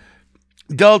 So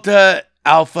Delta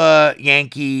Alpha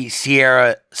Yankee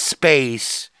Sierra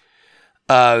Space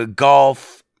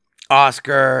Golf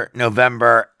Oscar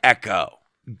November Echo.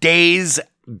 Days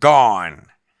Gone.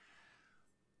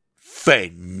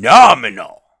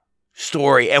 Phenomenal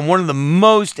story, and one of the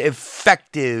most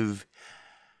effective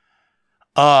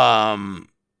games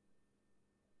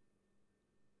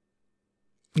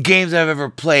I've ever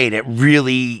played at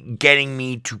really getting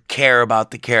me to care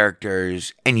about the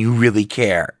characters, and you really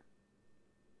care.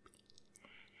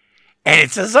 And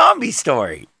it's a zombie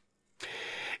story.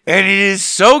 And it is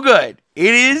so good.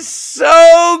 It is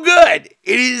so good.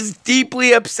 It is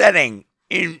deeply upsetting.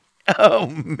 Oh,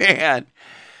 man.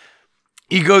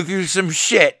 You go through some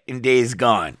shit in Days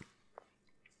Gone.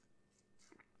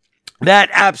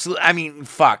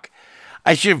 Fuck.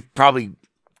 I should have probably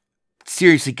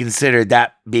seriously considered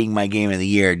that being my game of the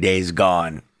year, Days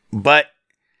Gone. But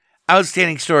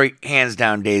outstanding story, hands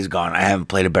down, Days Gone. I haven't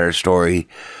played a better story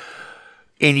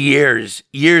in years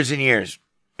and years.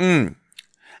 And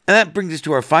that brings us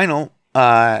to our final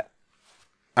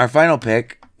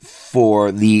pick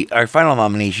for our final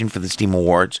nomination for the Steam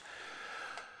Awards.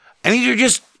 And these are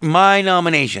just my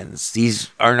nominations. These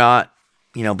are not,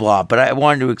 blah. But I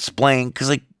wanted to explain,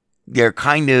 because, they're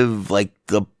kind of like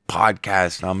the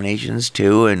podcast nominations,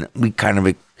 too. And we kind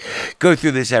of go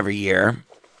through this every year.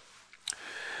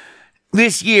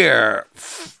 This year,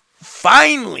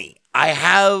 finally, I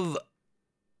have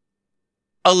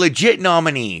a legit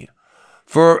nominee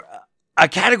for a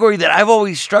category that I've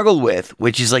always struggled with,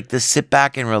 which is, the sit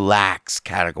back and relax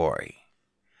category.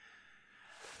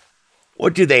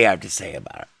 What do they have to say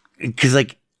about it? Because,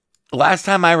 last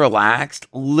time I relaxed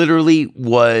literally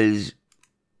was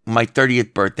my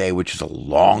 30th birthday, which was a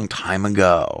long time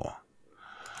ago.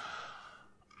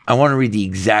 I want to read the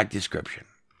exact description.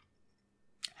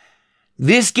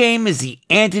 This game is the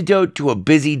antidote to a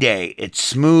busy day. It's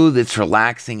smooth, it's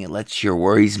relaxing, it lets your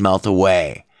worries melt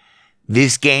away.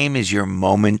 This game is your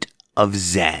moment of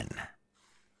zen.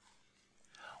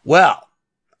 Well,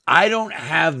 I don't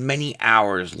have many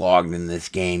hours logged in this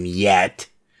game yet.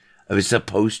 I was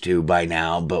supposed to by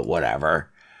now, but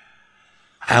whatever.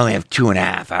 I only have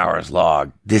 2.5 hours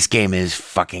logged. This game is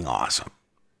fucking awesome.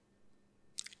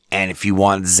 And if you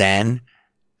want zen,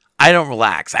 I don't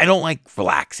relax. I don't like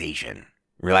relaxation.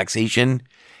 Relaxation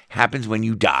happens when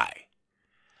you die.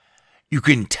 You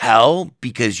can tell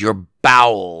because your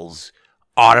bowels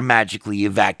automatically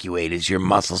evacuate as your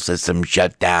muscle system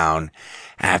shut down,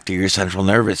 after your central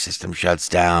nervous system shuts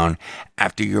down,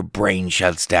 after your brain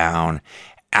shuts down,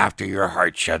 after your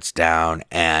heart shuts down,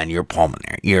 and your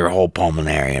whole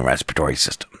pulmonary and respiratory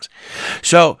systems.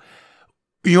 So,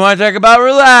 you want to talk about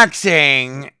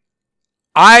relaxing?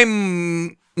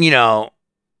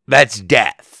 That's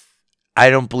death. I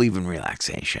don't believe in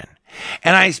relaxation.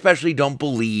 And I especially don't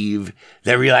believe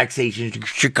that relaxation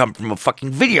should come from a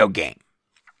fucking video game.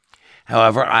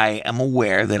 However, I am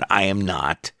aware that I am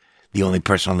not the only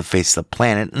person on the face of the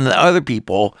planet, and that other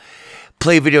people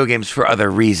play video games for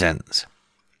other reasons.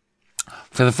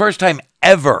 For the first time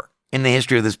ever in the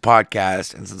history of this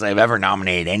podcast, and since I've ever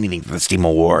nominated anything for the Steam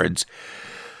Awards,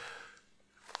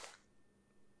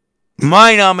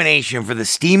 my nomination for the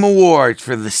Steam Awards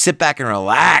for the Sit Back and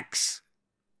Relax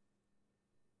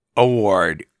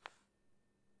award,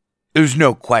 there's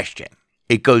no question.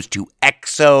 It goes to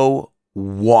EXO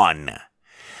 1.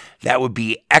 That would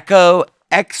be Echo,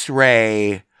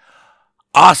 X-Ray,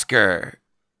 Oscar,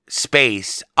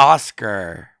 Space,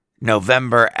 Oscar,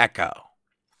 November, Echo.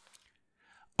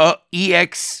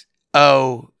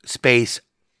 EXO, space,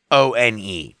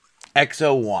 ONE.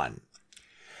 EXO 1.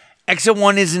 EXO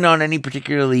 1 isn't on any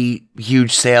particularly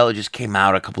huge sale. It just came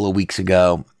out a couple of weeks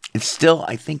ago. It's still,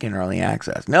 I think, in early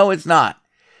access. No, it's not.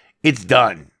 It's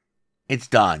done. It's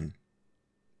done.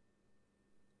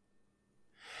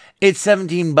 It's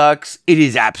 $17. It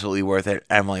is absolutely worth it.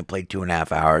 I've only played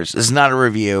 2.5 hours. This is not a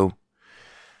review.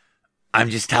 I'm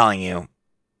just telling you.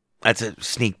 That's a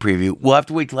sneak preview. We'll have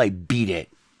to wait till I beat it.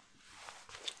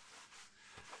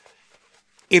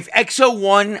 If EXO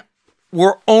 1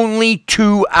 were only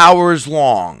 2 hours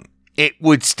long, it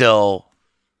would still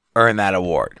earn that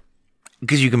award.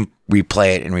 Because you can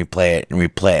replay it and replay it and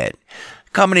replay it.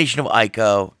 Combination of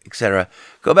Ico, etc.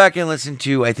 Go back and listen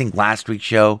to, I think, last week's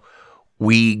show.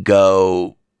 We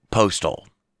go postal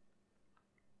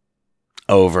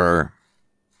over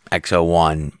EXO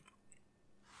 1.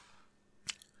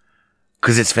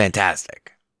 Because it's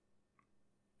fantastic.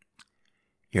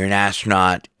 You're an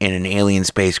astronaut in an alien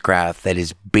spacecraft that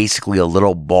is basically a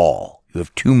little ball. You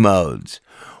have 2 modes.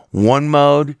 One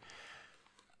mode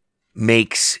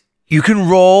makes... You can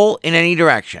roll in any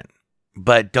direction.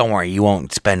 But don't worry, you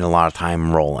won't spend a lot of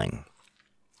time rolling.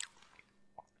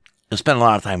 You'll spend a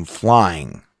lot of time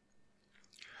flying.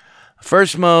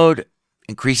 First mode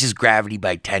increases gravity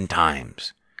by 10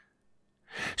 times.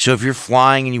 So if you're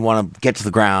flying and you want to get to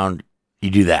the ground, you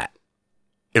do that.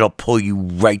 It'll pull you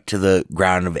right to the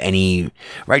ground of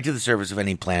right to the surface of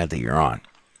any planet that you're on.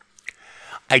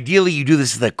 Ideally, you do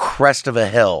this at the crest of a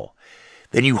hill.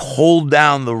 Then you hold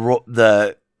down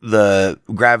the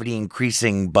gravity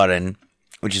increasing button,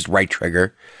 which is right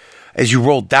trigger, as you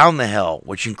roll down the hill,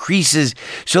 which increases.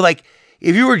 So, like,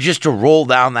 if you were just to roll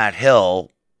down that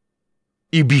hill,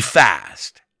 you'd be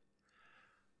fast.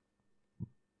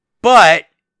 But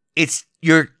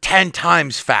you're 10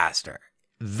 times faster.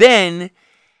 Then,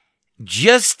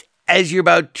 just as you're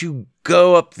about to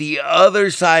go up the other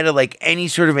side of like any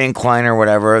sort of incline or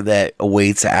whatever that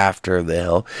awaits after the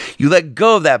hill, you let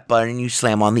go of that button and you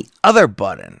slam on the other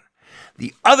button.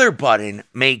 The other button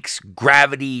makes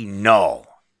gravity null.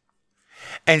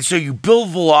 And so you build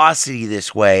velocity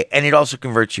this way, and it also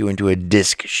converts you into a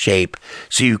disc shape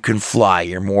so you can fly.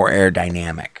 You're more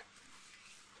aerodynamic.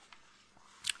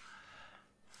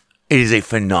 It is a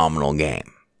phenomenal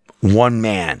game. One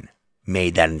man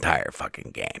made that entire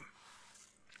fucking game.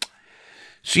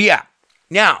 So yeah.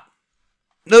 Now,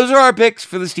 those are our picks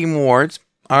for the Steam Awards.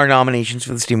 Our nominations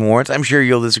for the Steam Awards. I'm sure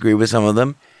you'll disagree with some of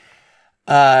them.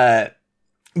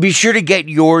 Be sure to get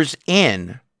yours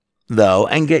in, though,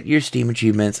 and get your Steam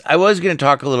achievements. I was going to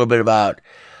talk a little bit about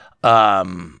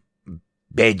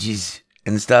badges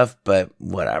and stuff, but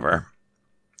whatever.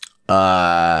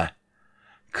 Because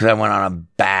I went on a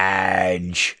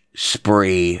badge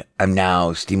spree. I'm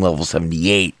now Steam level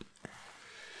 78.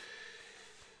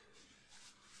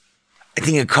 I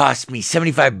think it cost me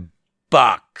 $75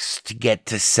 to get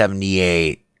to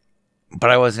 78. But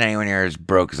I wasn't anywhere near as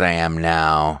broke as I am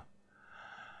now.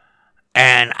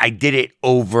 And I did it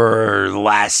over the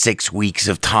last 6 weeks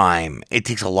of time. It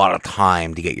takes a lot of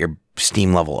time to get your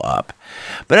Steam level up.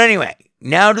 But anyway,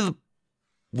 now to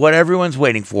what everyone's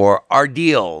waiting for, our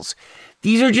deals.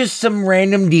 These are just some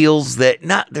random deals that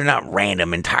they're not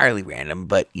random, entirely random,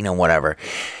 but whatever.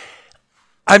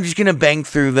 I'm just going to bang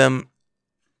through them.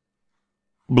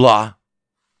 Blah.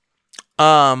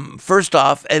 First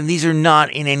off, and these are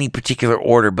not in any particular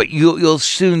order, but you'll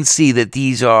soon see that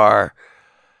these are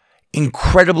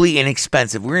incredibly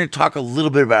inexpensive. We're going to talk a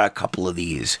little bit about a couple of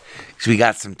these because we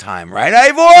got some time, right,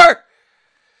 Ivor?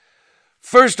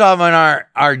 First off, on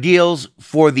our deals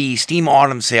for the Steam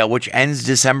Autumn Sale, which ends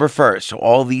December 1st. So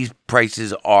all these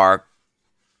prices are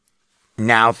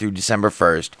now through December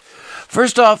 1st.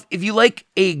 First off, if you like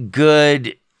a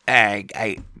good,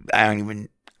 I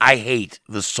hate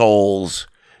the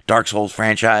Dark Souls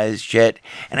franchise shit,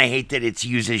 and I hate that it's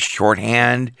used as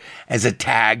shorthand as a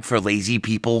tag for lazy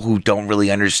people who don't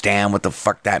really understand what the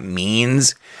fuck that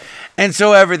means. And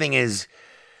so everything is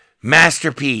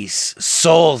masterpiece,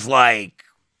 Souls-like,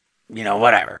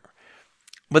 whatever.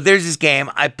 But there's this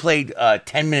game, I played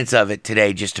 10 minutes of it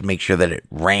today just to make sure that it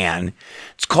ran.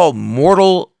 It's called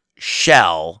Mortal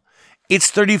Shell. It's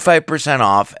 35%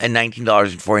 off at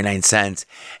 $19.49.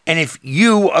 And if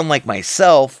you, unlike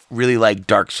myself, really like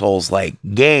Dark Souls-like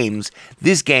games,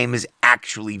 this game is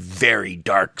actually very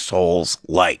Dark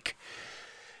Souls-like.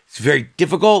 It's very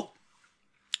difficult,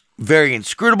 very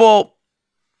inscrutable.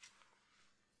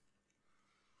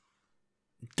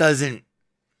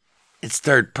 It's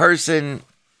third person.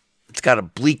 It's got a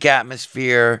bleak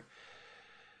atmosphere.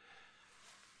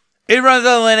 It runs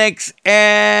on Linux,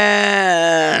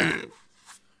 and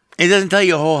it doesn't tell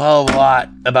you a whole hell of a lot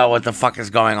about what the fuck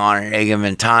is going on at any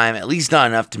given time, at least not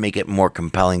enough to make it more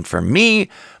compelling for me,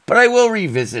 but I will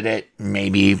revisit it,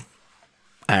 maybe.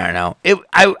 I don't know.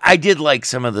 I did like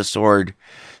some of the sword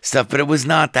stuff, but it was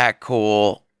not that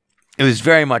cool. It was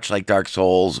very much like Dark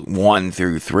Souls 1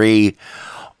 through 3.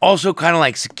 Also kind of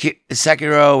like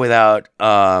Sekiro without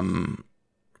the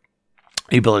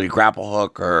ability to grapple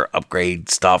hook or upgrade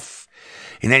stuff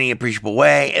in any appreciable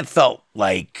way. It felt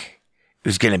like it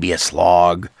was going to be a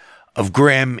slog of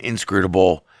grim,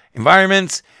 inscrutable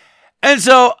environments. And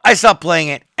so I stopped playing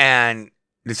it and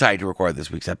decided to record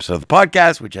this week's episode of the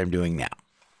podcast, which I'm doing now.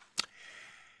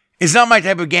 It's not my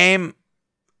type of game.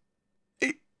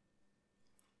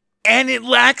 And it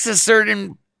lacks a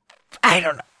certain, I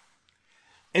don't know.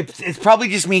 It's probably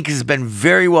just me because it's been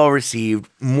very well received.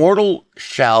 Mortal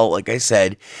Shell, like I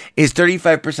said, is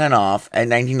 35% off at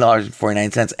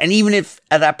 $19.49. And even if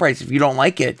at that price, if you don't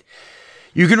like it,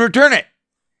 you can return it.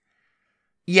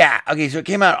 Yeah, okay, so it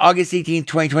came out August 18th,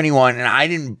 2021, and I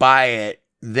didn't buy it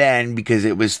then because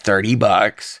it was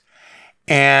 $30.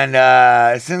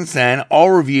 And since then, all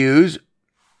reviews,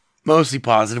 mostly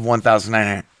positive,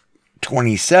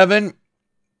 1,927.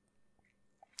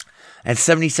 And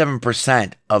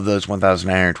 77% of those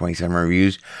 1,927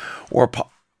 reviews were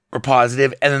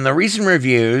positive. And then the recent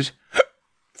reviews,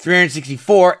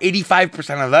 364,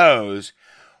 85% of those,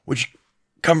 which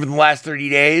come from the last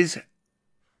 30 days,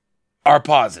 are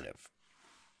positive.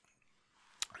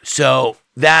 So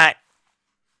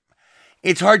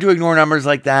it's hard to ignore numbers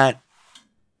like that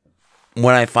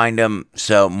when I find them.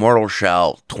 So Mortal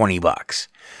Shell, $20.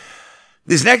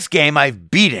 This next game I've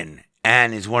beaten,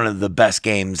 and is one of the best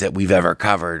games that we've ever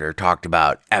covered or talked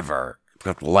about ever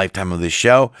throughout the lifetime of this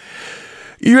show.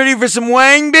 You ready for some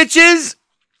wang, bitches?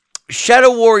 Shadow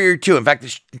Warrior 2. In fact,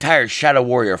 the entire Shadow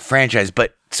Warrior franchise,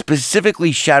 but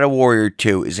specifically Shadow Warrior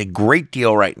 2 is a great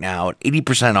deal right now at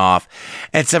 80% off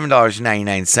at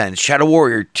 $7.99. Shadow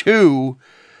Warrior 2,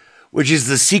 which is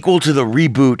the sequel to the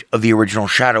reboot of the original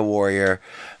Shadow Warrior,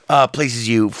 places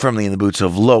you firmly in the boots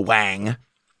of Lo Wang,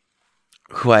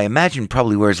 who I imagine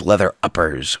probably wears leather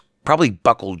uppers, probably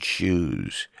buckled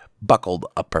shoes, buckled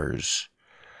uppers,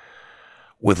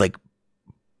 with like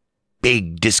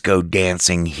big disco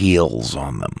dancing heels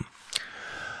on them.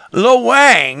 Lo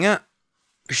Wang,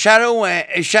 Shadow Warrior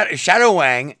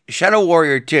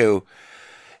 2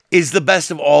 is the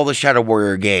best of all the Shadow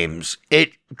Warrior games.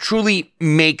 It truly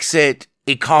makes it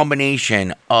a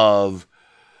combination of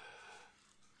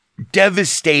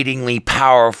devastatingly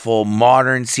powerful,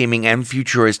 modern-seeming and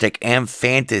futuristic and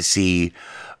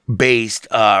fantasy-based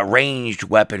ranged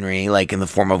weaponry, like in the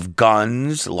form of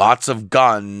guns, lots of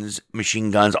guns,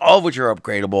 machine guns, all of which are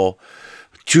upgradable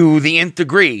to the nth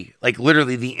degree, like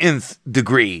literally the nth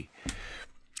degree.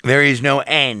 There is no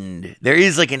end. There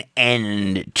is like an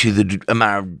end to the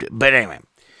amount of, but anyway.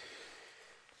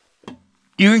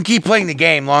 You can keep playing the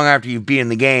game long after you've beaten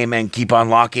the game and keep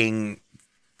unlocking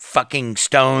fucking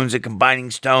stones and combining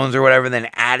stones or whatever, then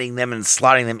adding them and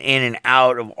slotting them in and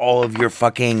out of all of your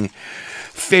fucking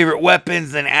favorite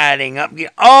weapons, then adding up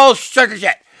all sorts of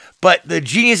shit. But the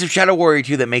genius of Shadow Warrior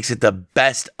 2 that makes it the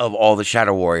best of all the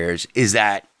Shadow Warriors is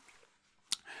that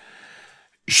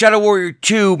Shadow Warrior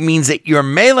 2 means that your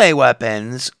melee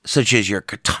weapons, such as your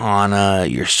katana,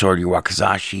 your sword, your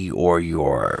wakizashi, or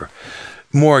your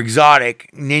more exotic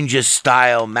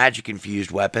ninja-style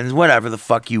magic-infused weapons, whatever the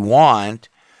fuck you want,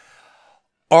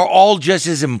 are all just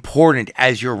as important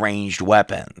as your ranged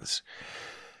weapons.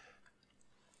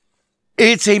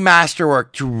 It's a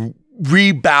masterwork to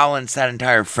rebalance that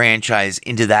entire franchise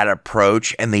into that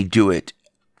approach, and they do it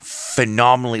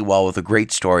phenomenally well with a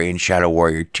great story in Shadow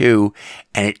Warrior 2.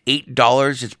 And at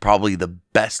 $8, it's probably the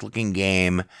best looking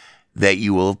game that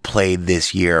you will have played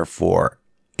this year for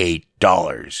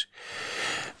 $8.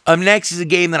 Next is a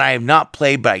game that I have not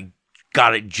played, but I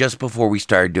got it just before we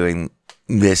started doing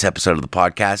this episode of the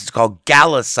podcast. It's called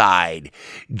Galacide.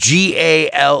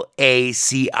 Galacide.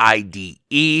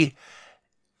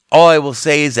 All I will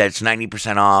say is that it's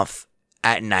 90% off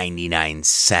at 99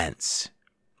 cents.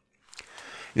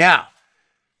 Now,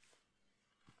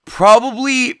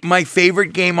 probably my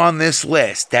favorite game on this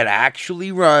list that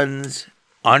actually runs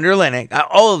under Linux.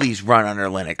 All of these run under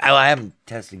Linux. I haven't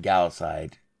tested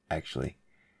Galacide, actually.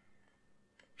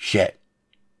 Shit.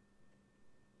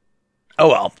 Oh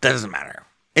well, that doesn't matter.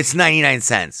 It's 99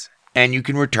 cents, and you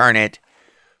can return it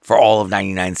for all of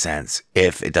 99 cents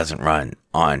if it doesn't run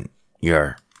on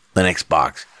your Linux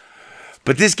box.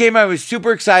 But this game I was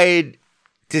super excited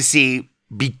to see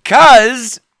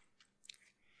because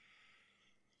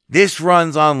this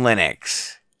runs on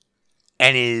Linux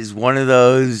and is one of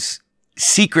those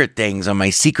secret things on my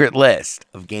secret list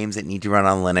of games that need to run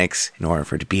on Linux in order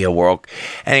for it to be a world.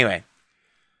 Anyway,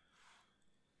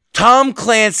 Tom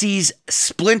Clancy's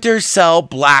Splinter Cell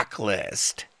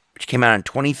Blacklist, which came out in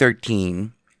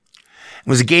 2013,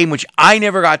 was a game which I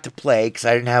never got to play because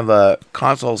I didn't have a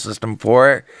console system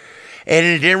for it, and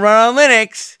it didn't run on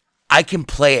Linux. I can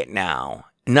play it now.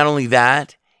 Not only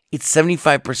that, it's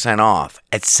 75% off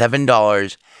at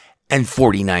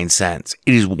 $7.49.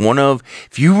 It is one of,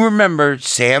 if you remember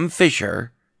Sam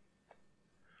Fisher,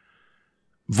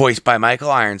 voiced by Michael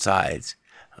Ironsides,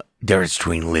 difference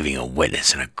between living a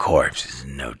witness and a corpse is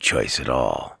no choice at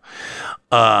all.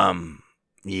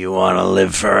 You want to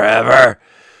live forever?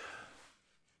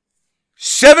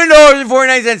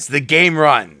 $7.49. The game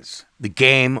runs. The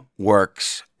game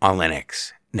works on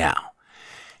Linux now.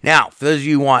 Now, for those of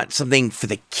you who want something for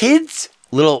the kids,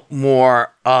 a little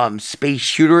more space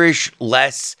shooterish,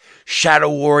 less Shadow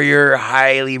Warrior,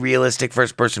 highly realistic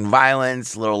first-person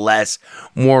violence, a little less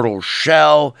Mortal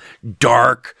Shell,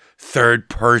 dark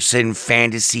third-person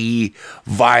fantasy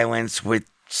violence with,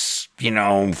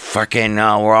 fucking,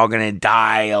 we're all gonna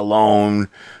die alone,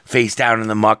 face down in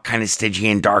the muck, kind of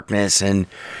Stygian darkness and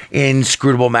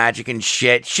inscrutable magic and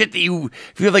shit that you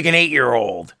feel like an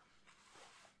 8-year-old.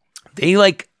 They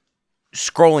like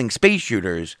scrolling space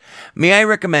shooters. May I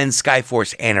recommend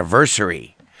Skyforce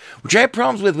Anniversary, which I had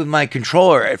problems with my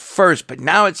controller at first, but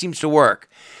now it seems to work.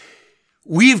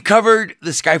 We've covered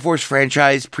the Skyforce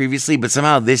franchise previously, but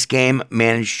somehow this game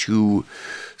managed to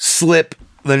slip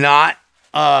the knot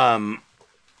of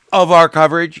our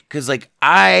coverage, because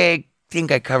I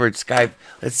think I covered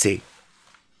let's see.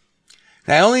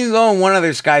 I only own one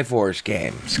other Skyforce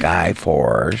game.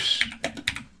 Skyforce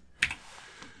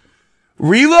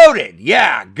Reloaded.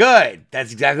 Yeah, good.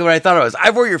 That's exactly what I thought it was.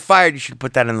 Ivor, you're fired. You should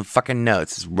put that in the fucking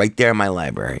notes. It's right there in my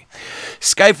library.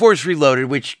 Skyforce Reloaded,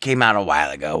 which came out a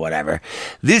while ago, whatever.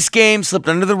 This game slipped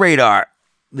under the radar.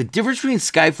 The difference between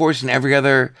Skyforce and every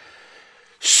other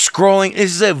scrolling,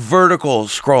 this is a vertical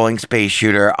scrolling space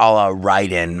shooter a la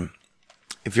Raiden,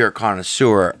 if you're a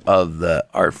connoisseur of the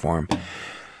art form.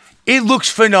 It looks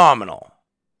phenomenal.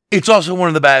 It's also one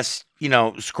of the best,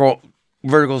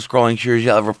 vertical scrolling shooters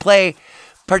you'll ever play,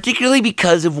 particularly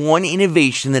because of one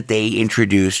innovation that they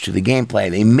introduced to the gameplay.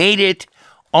 They made it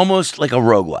almost like a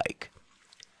roguelike.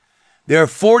 There are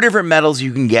 4 different medals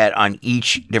you can get on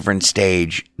each different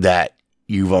stage that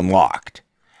you've unlocked,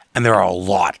 and there are a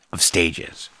lot of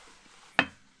stages.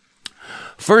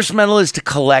 First medal is to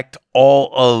collect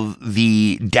all of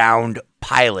the downed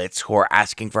pilots who are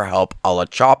asking for help a la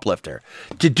Choplifter.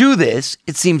 To do this,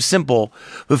 it seems simple,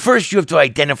 but first you have to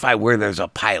identify where there's a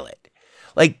pilot.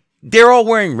 They're all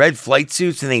wearing red flight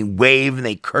suits and they wave and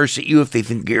they curse at you if they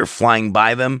think you're flying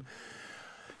by them.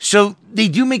 So they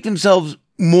do make themselves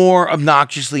more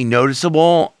obnoxiously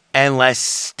noticeable and less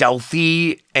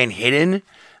stealthy and hidden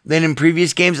than in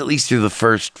previous games, at least through the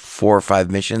first 4 or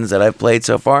 5 missions that I've played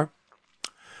so far.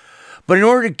 But in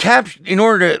order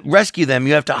to rescue them,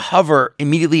 you have to hover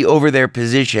immediately over their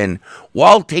position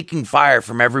while taking fire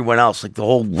from everyone else. The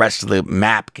whole rest of the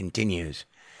map continues.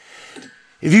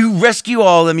 If you rescue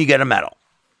all of them, you get a medal.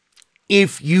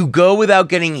 If you go without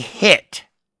getting hit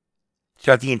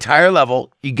throughout the entire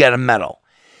level, you get a medal.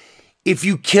 If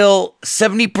you kill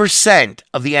 70%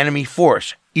 of the enemy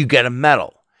force, you get a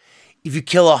medal. If you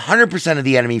kill 100% of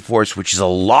the enemy force, which is a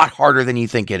lot harder than you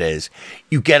think it is,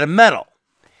 you get a medal.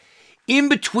 In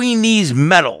between these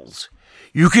medals,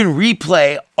 you can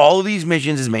replay all of these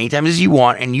missions as many times as you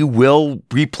want, and you will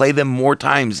replay them more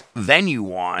times than you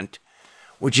want,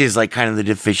 which is like kind of the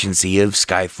deficiency of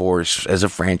Skyforce as a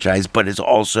franchise, but it's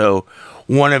also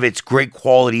one of its great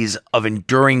qualities of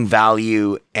enduring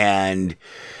value and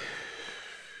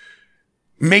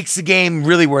makes the game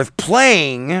really worth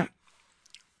playing,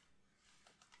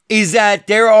 is that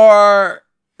there are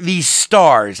these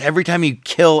stars. Every time you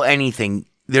kill anything,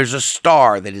 there's a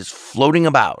star that is floating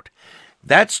about.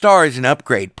 That star is an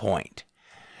upgrade point.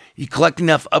 You collect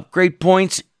enough upgrade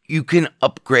points, you can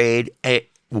upgrade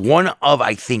one of,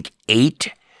 I think, 8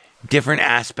 different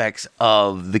aspects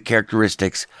of the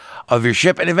characteristics of your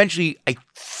ship. And eventually, I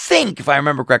think, if I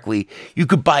remember correctly, you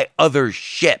could buy other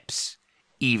ships,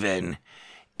 even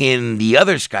in the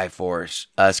other Skyforce,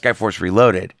 Skyforce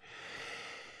Reloaded.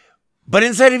 But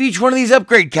inside of each one of these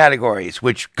upgrade categories,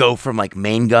 which go from like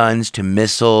main guns to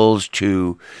missiles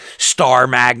to star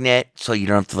magnet, so you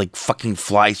don't have to like fucking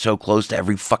fly so close to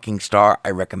every fucking star. I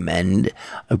recommend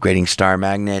upgrading star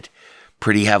magnet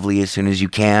pretty heavily as soon as you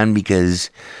can, because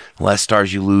the less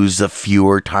stars you lose, the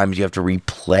fewer times you have to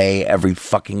replay every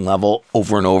fucking level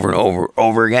over and over and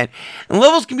over again. And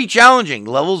levels can be challenging.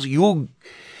 Levels,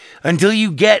 until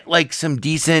you get like some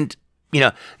decent,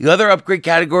 the other upgrade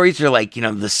categories are like,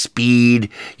 the speed,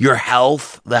 your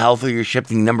health, the health of your ship,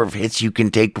 the number of hits you can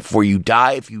take before you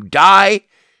die. If you die,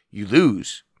 you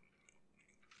lose.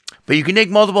 But you can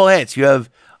take multiple hits. You have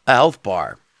a health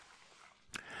bar.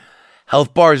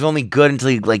 Health bar is only good until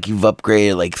you've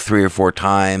upgraded like 3 or 4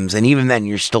 times. And even then,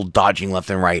 you're still dodging left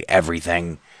and right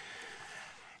everything.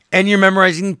 And you're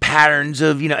memorizing patterns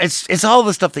of, it's all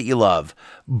the stuff that you love.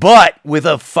 But with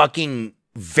a fucking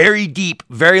very deep,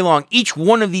 very long, each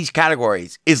one of these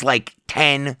categories is like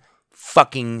 10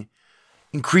 fucking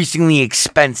increasingly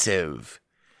expensive,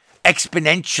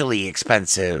 exponentially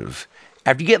expensive.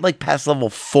 After you get like past level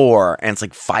 4 and it's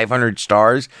like 500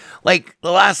 stars, like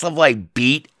the last level I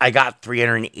beat, I got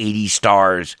 380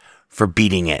 stars for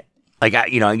beating it. Like,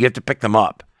 you have to pick them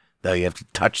up, though. You have to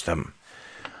touch them.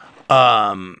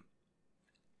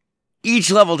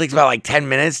 Each level takes about like 10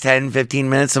 minutes, 10, 15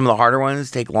 minutes. Some of the harder ones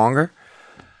take longer.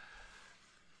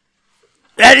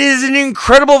 That is an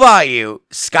incredible value.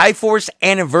 Skyforce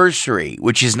Anniversary,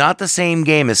 which is not the same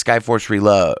game as Skyforce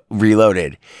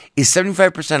Reloaded, is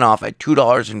 75% off at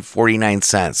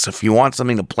 $2.49. So if you want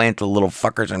something to plant the little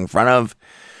fuckers in front of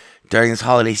during this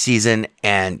holiday season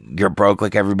and you're broke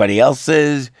like everybody else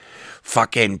is,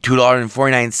 fucking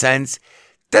 $2.49,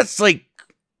 that's like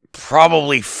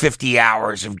probably 50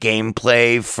 hours of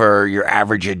gameplay for your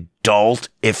average adult,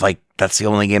 if like that's the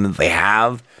only game that they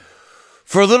have.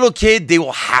 For a little kid, they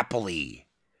will happily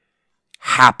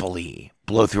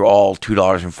blow through all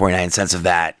 $2.49 of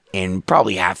that in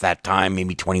probably half that time,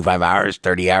 maybe 25 hours,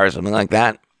 30 hours, something like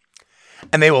that.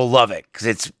 And they will love it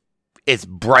because it's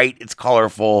bright, it's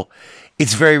colorful,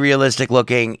 it's very realistic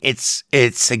looking. It's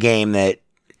a game that,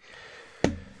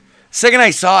 second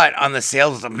I saw it on the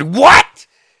sales, I'm like, what?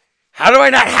 How do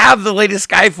I not have the latest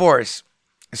Skyforce?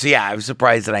 So yeah, I was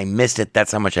surprised that I missed it.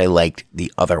 That's how much I liked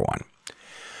the other one.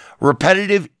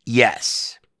 Repetitive,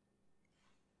 yes.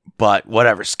 But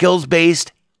whatever.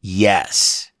 Skills-based,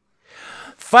 yes.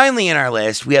 Finally in our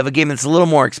list, we have a game that's a little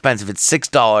more expensive. It's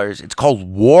 $6. It's called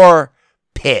War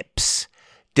Pips.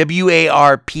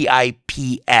 WARPIPS.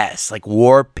 Like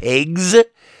War Pigs.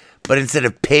 But instead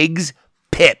of pigs,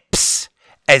 pips.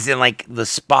 As in like the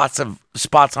spots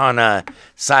on a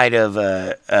side of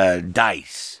a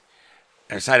dice.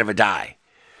 Or side of a die.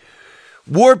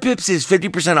 War Pips is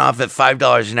 50% off at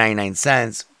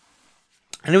 $5.99.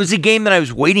 And it was a game that I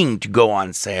was waiting to go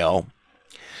on sale.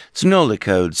 It's no the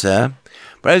code, sir.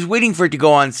 But I was waiting for it to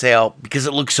go on sale because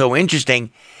it looks so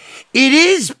interesting. It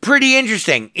is pretty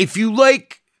interesting. If you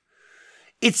like,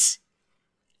 it's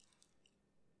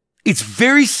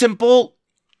very simple.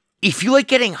 If you like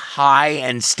getting high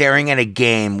and staring at a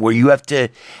game where you have to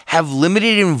have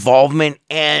limited involvement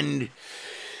and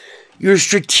your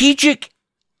strategic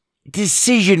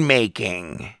decision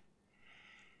making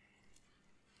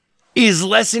is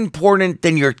less important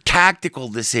than your tactical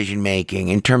decision making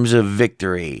in terms of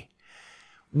victory,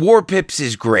 War Pips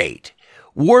is great.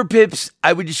 War Pips,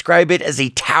 I would describe it as a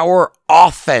tower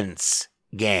offense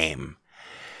game.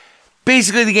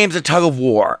 Basically, the game's a tug of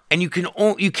war, and you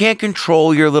can't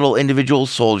control your little individual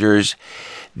soldiers.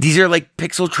 These are like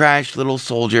pixel trash little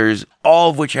soldiers,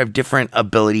 all of which have different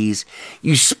abilities.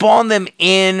 You spawn them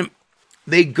in.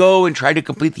 They go and try to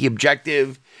complete the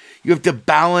objective. You have to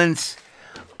balance.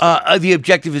 The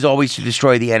objective is always to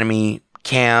destroy the enemy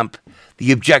camp.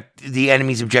 The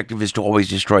enemy's objective is to always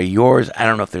destroy yours. I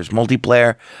don't know if there's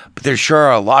multiplayer, but there sure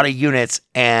are a lot of units,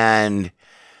 and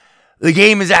the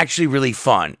game is actually really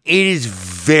fun. It is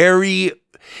very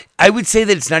I would say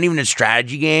that it's not even a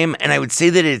strategy game, and I would say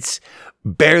that it's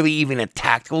barely even a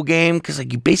tactical game, because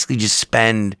like you basically just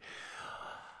spend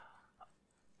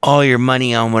all your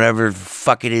money on whatever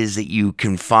fuck it is that you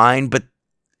can find. But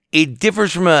it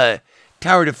differs from a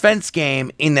tower defense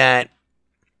game in that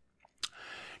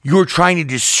you're trying to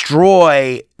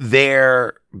destroy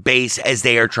their base as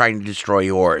they are trying to destroy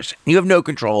yours. You have no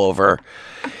control over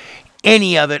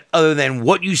any of it other than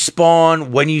what you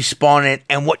spawn, when you spawn it,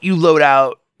 and what you load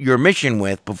out your mission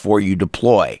with before you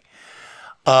deploy.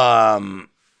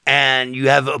 And you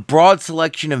have a broad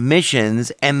selection of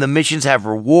missions, and the missions have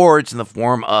rewards in the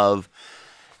form of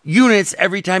units.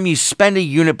 Every time you spend a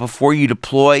unit before you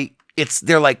deploy,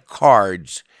 they're like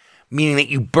cards, meaning that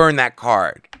you burn that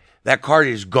card. That card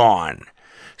is gone.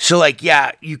 So like,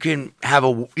 yeah, you can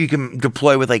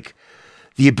deploy with like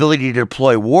the ability to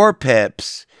deploy war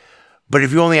pips, but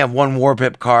if you only have one war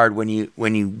pip card when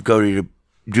you go to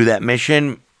do that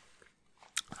mission,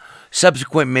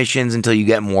 subsequent missions until you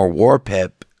get more war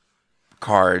pip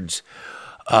cards,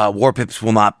 war pips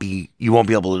you won't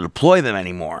be able to deploy them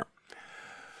anymore.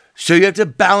 So you have to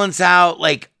balance out,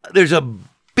 like, there's a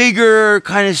bigger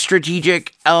kind of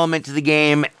strategic element to the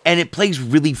game, and it plays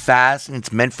really fast, and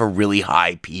it's meant for really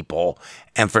high people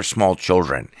and for small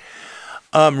children.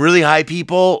 Really high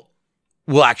people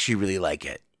will actually really like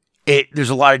it. There's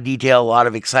a lot of detail, a lot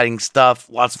of exciting stuff,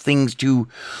 lots of things to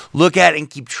look at and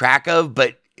keep track of,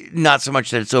 but not so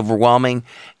much that it's overwhelming.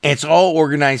 And it's all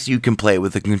organized so you can play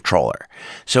with a controller.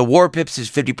 So War Pips is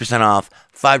 50% off,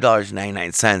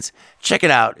 $5.99. Check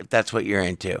it out if that's what you're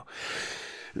into.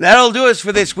 That'll do us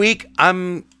for this week.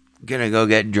 I'm gonna go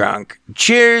get drunk.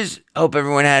 Cheers. Hope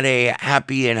everyone had a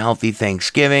happy and healthy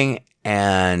Thanksgiving,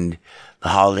 and the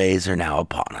holidays are now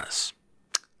upon us.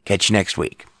 Catch you next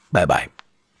week. Bye-bye.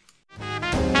 4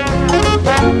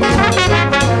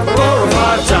 or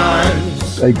 5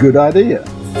 times. A good idea.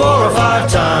 4 or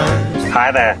 5 times.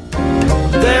 Hi there.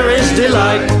 There is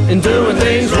delight in doing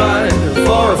things right. 4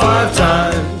 or 5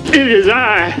 times. It is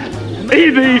I,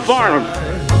 E.B. Farnham.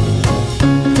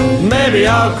 Maybe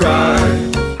I'll cry.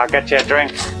 I'll get you a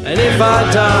drink. And if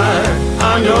I die,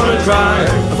 I'm gonna cry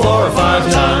 4 or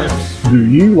 5 times. Do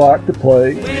you like to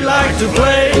play? We like to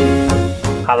play.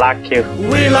 I like you.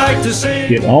 We like to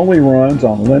sing. It only runs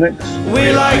on Linux.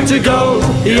 We like to go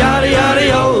yada yada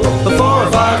yo 4 or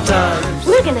 5 times.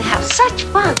 We're gonna have such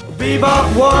fun.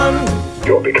 Bebop 1.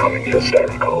 You're becoming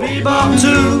hysterical. Bebop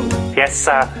 2. Yes,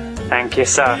 sir. Thank you,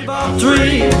 sir. Bebop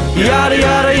 3. Yada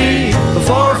yada e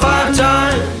 4 or 5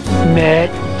 times. Matt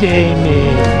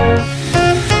Damon.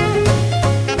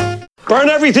 Burn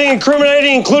everything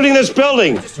incriminating, including this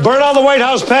building. Burn all the White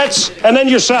House pets, and then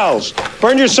yourselves.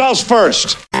 Burn yourselves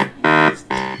first.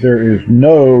 There is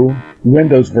no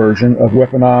Windows version of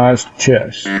weaponized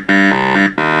chess.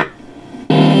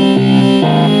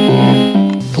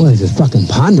 Boy, this is fucking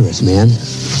ponderous, man.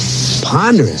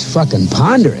 Ponderous, fucking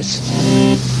ponderous.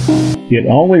 It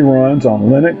only runs on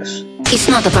Linux. It's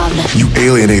not a problem. You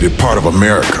alienated part of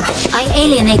America. I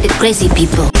alienated crazy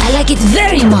people. I like it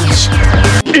very much.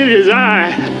 It is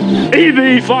I,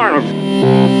 E.B. Farnham.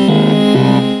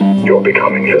 You're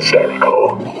becoming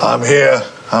hysterical. I'm here.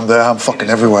 I'm there. I'm fucking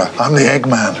everywhere. I'm the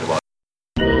Eggman.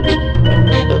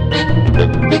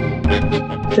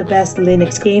 The Best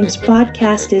Linux Games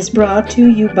podcast is brought to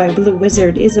you by Blue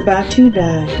Wizard is About to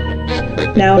Die.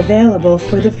 Now available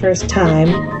for the first time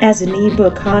as an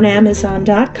ebook on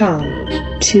Amazon.com.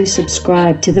 To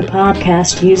subscribe to the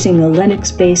podcast using a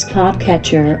Linux-based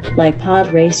podcatcher like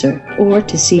Podracer, or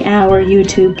to see our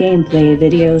YouTube gameplay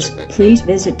videos, please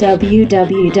visit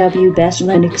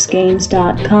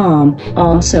www.bestlinuxgames.com.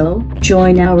 Also,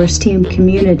 join our Steam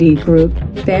community group,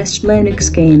 Best Linux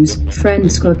Games,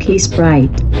 Friends Cookie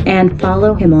Sprite, and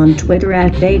follow him on Twitter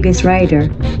at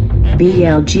VegasWriter.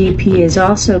 BLGP is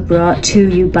also brought to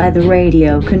you by the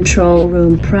Radio Control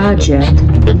Room Project.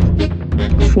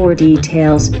 For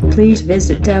details, please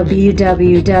visit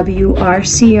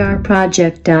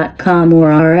www.rcrproject.com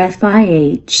or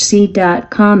rfihc.com.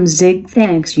 Zig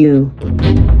thanks you.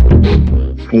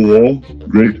 For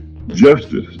great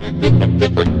justice.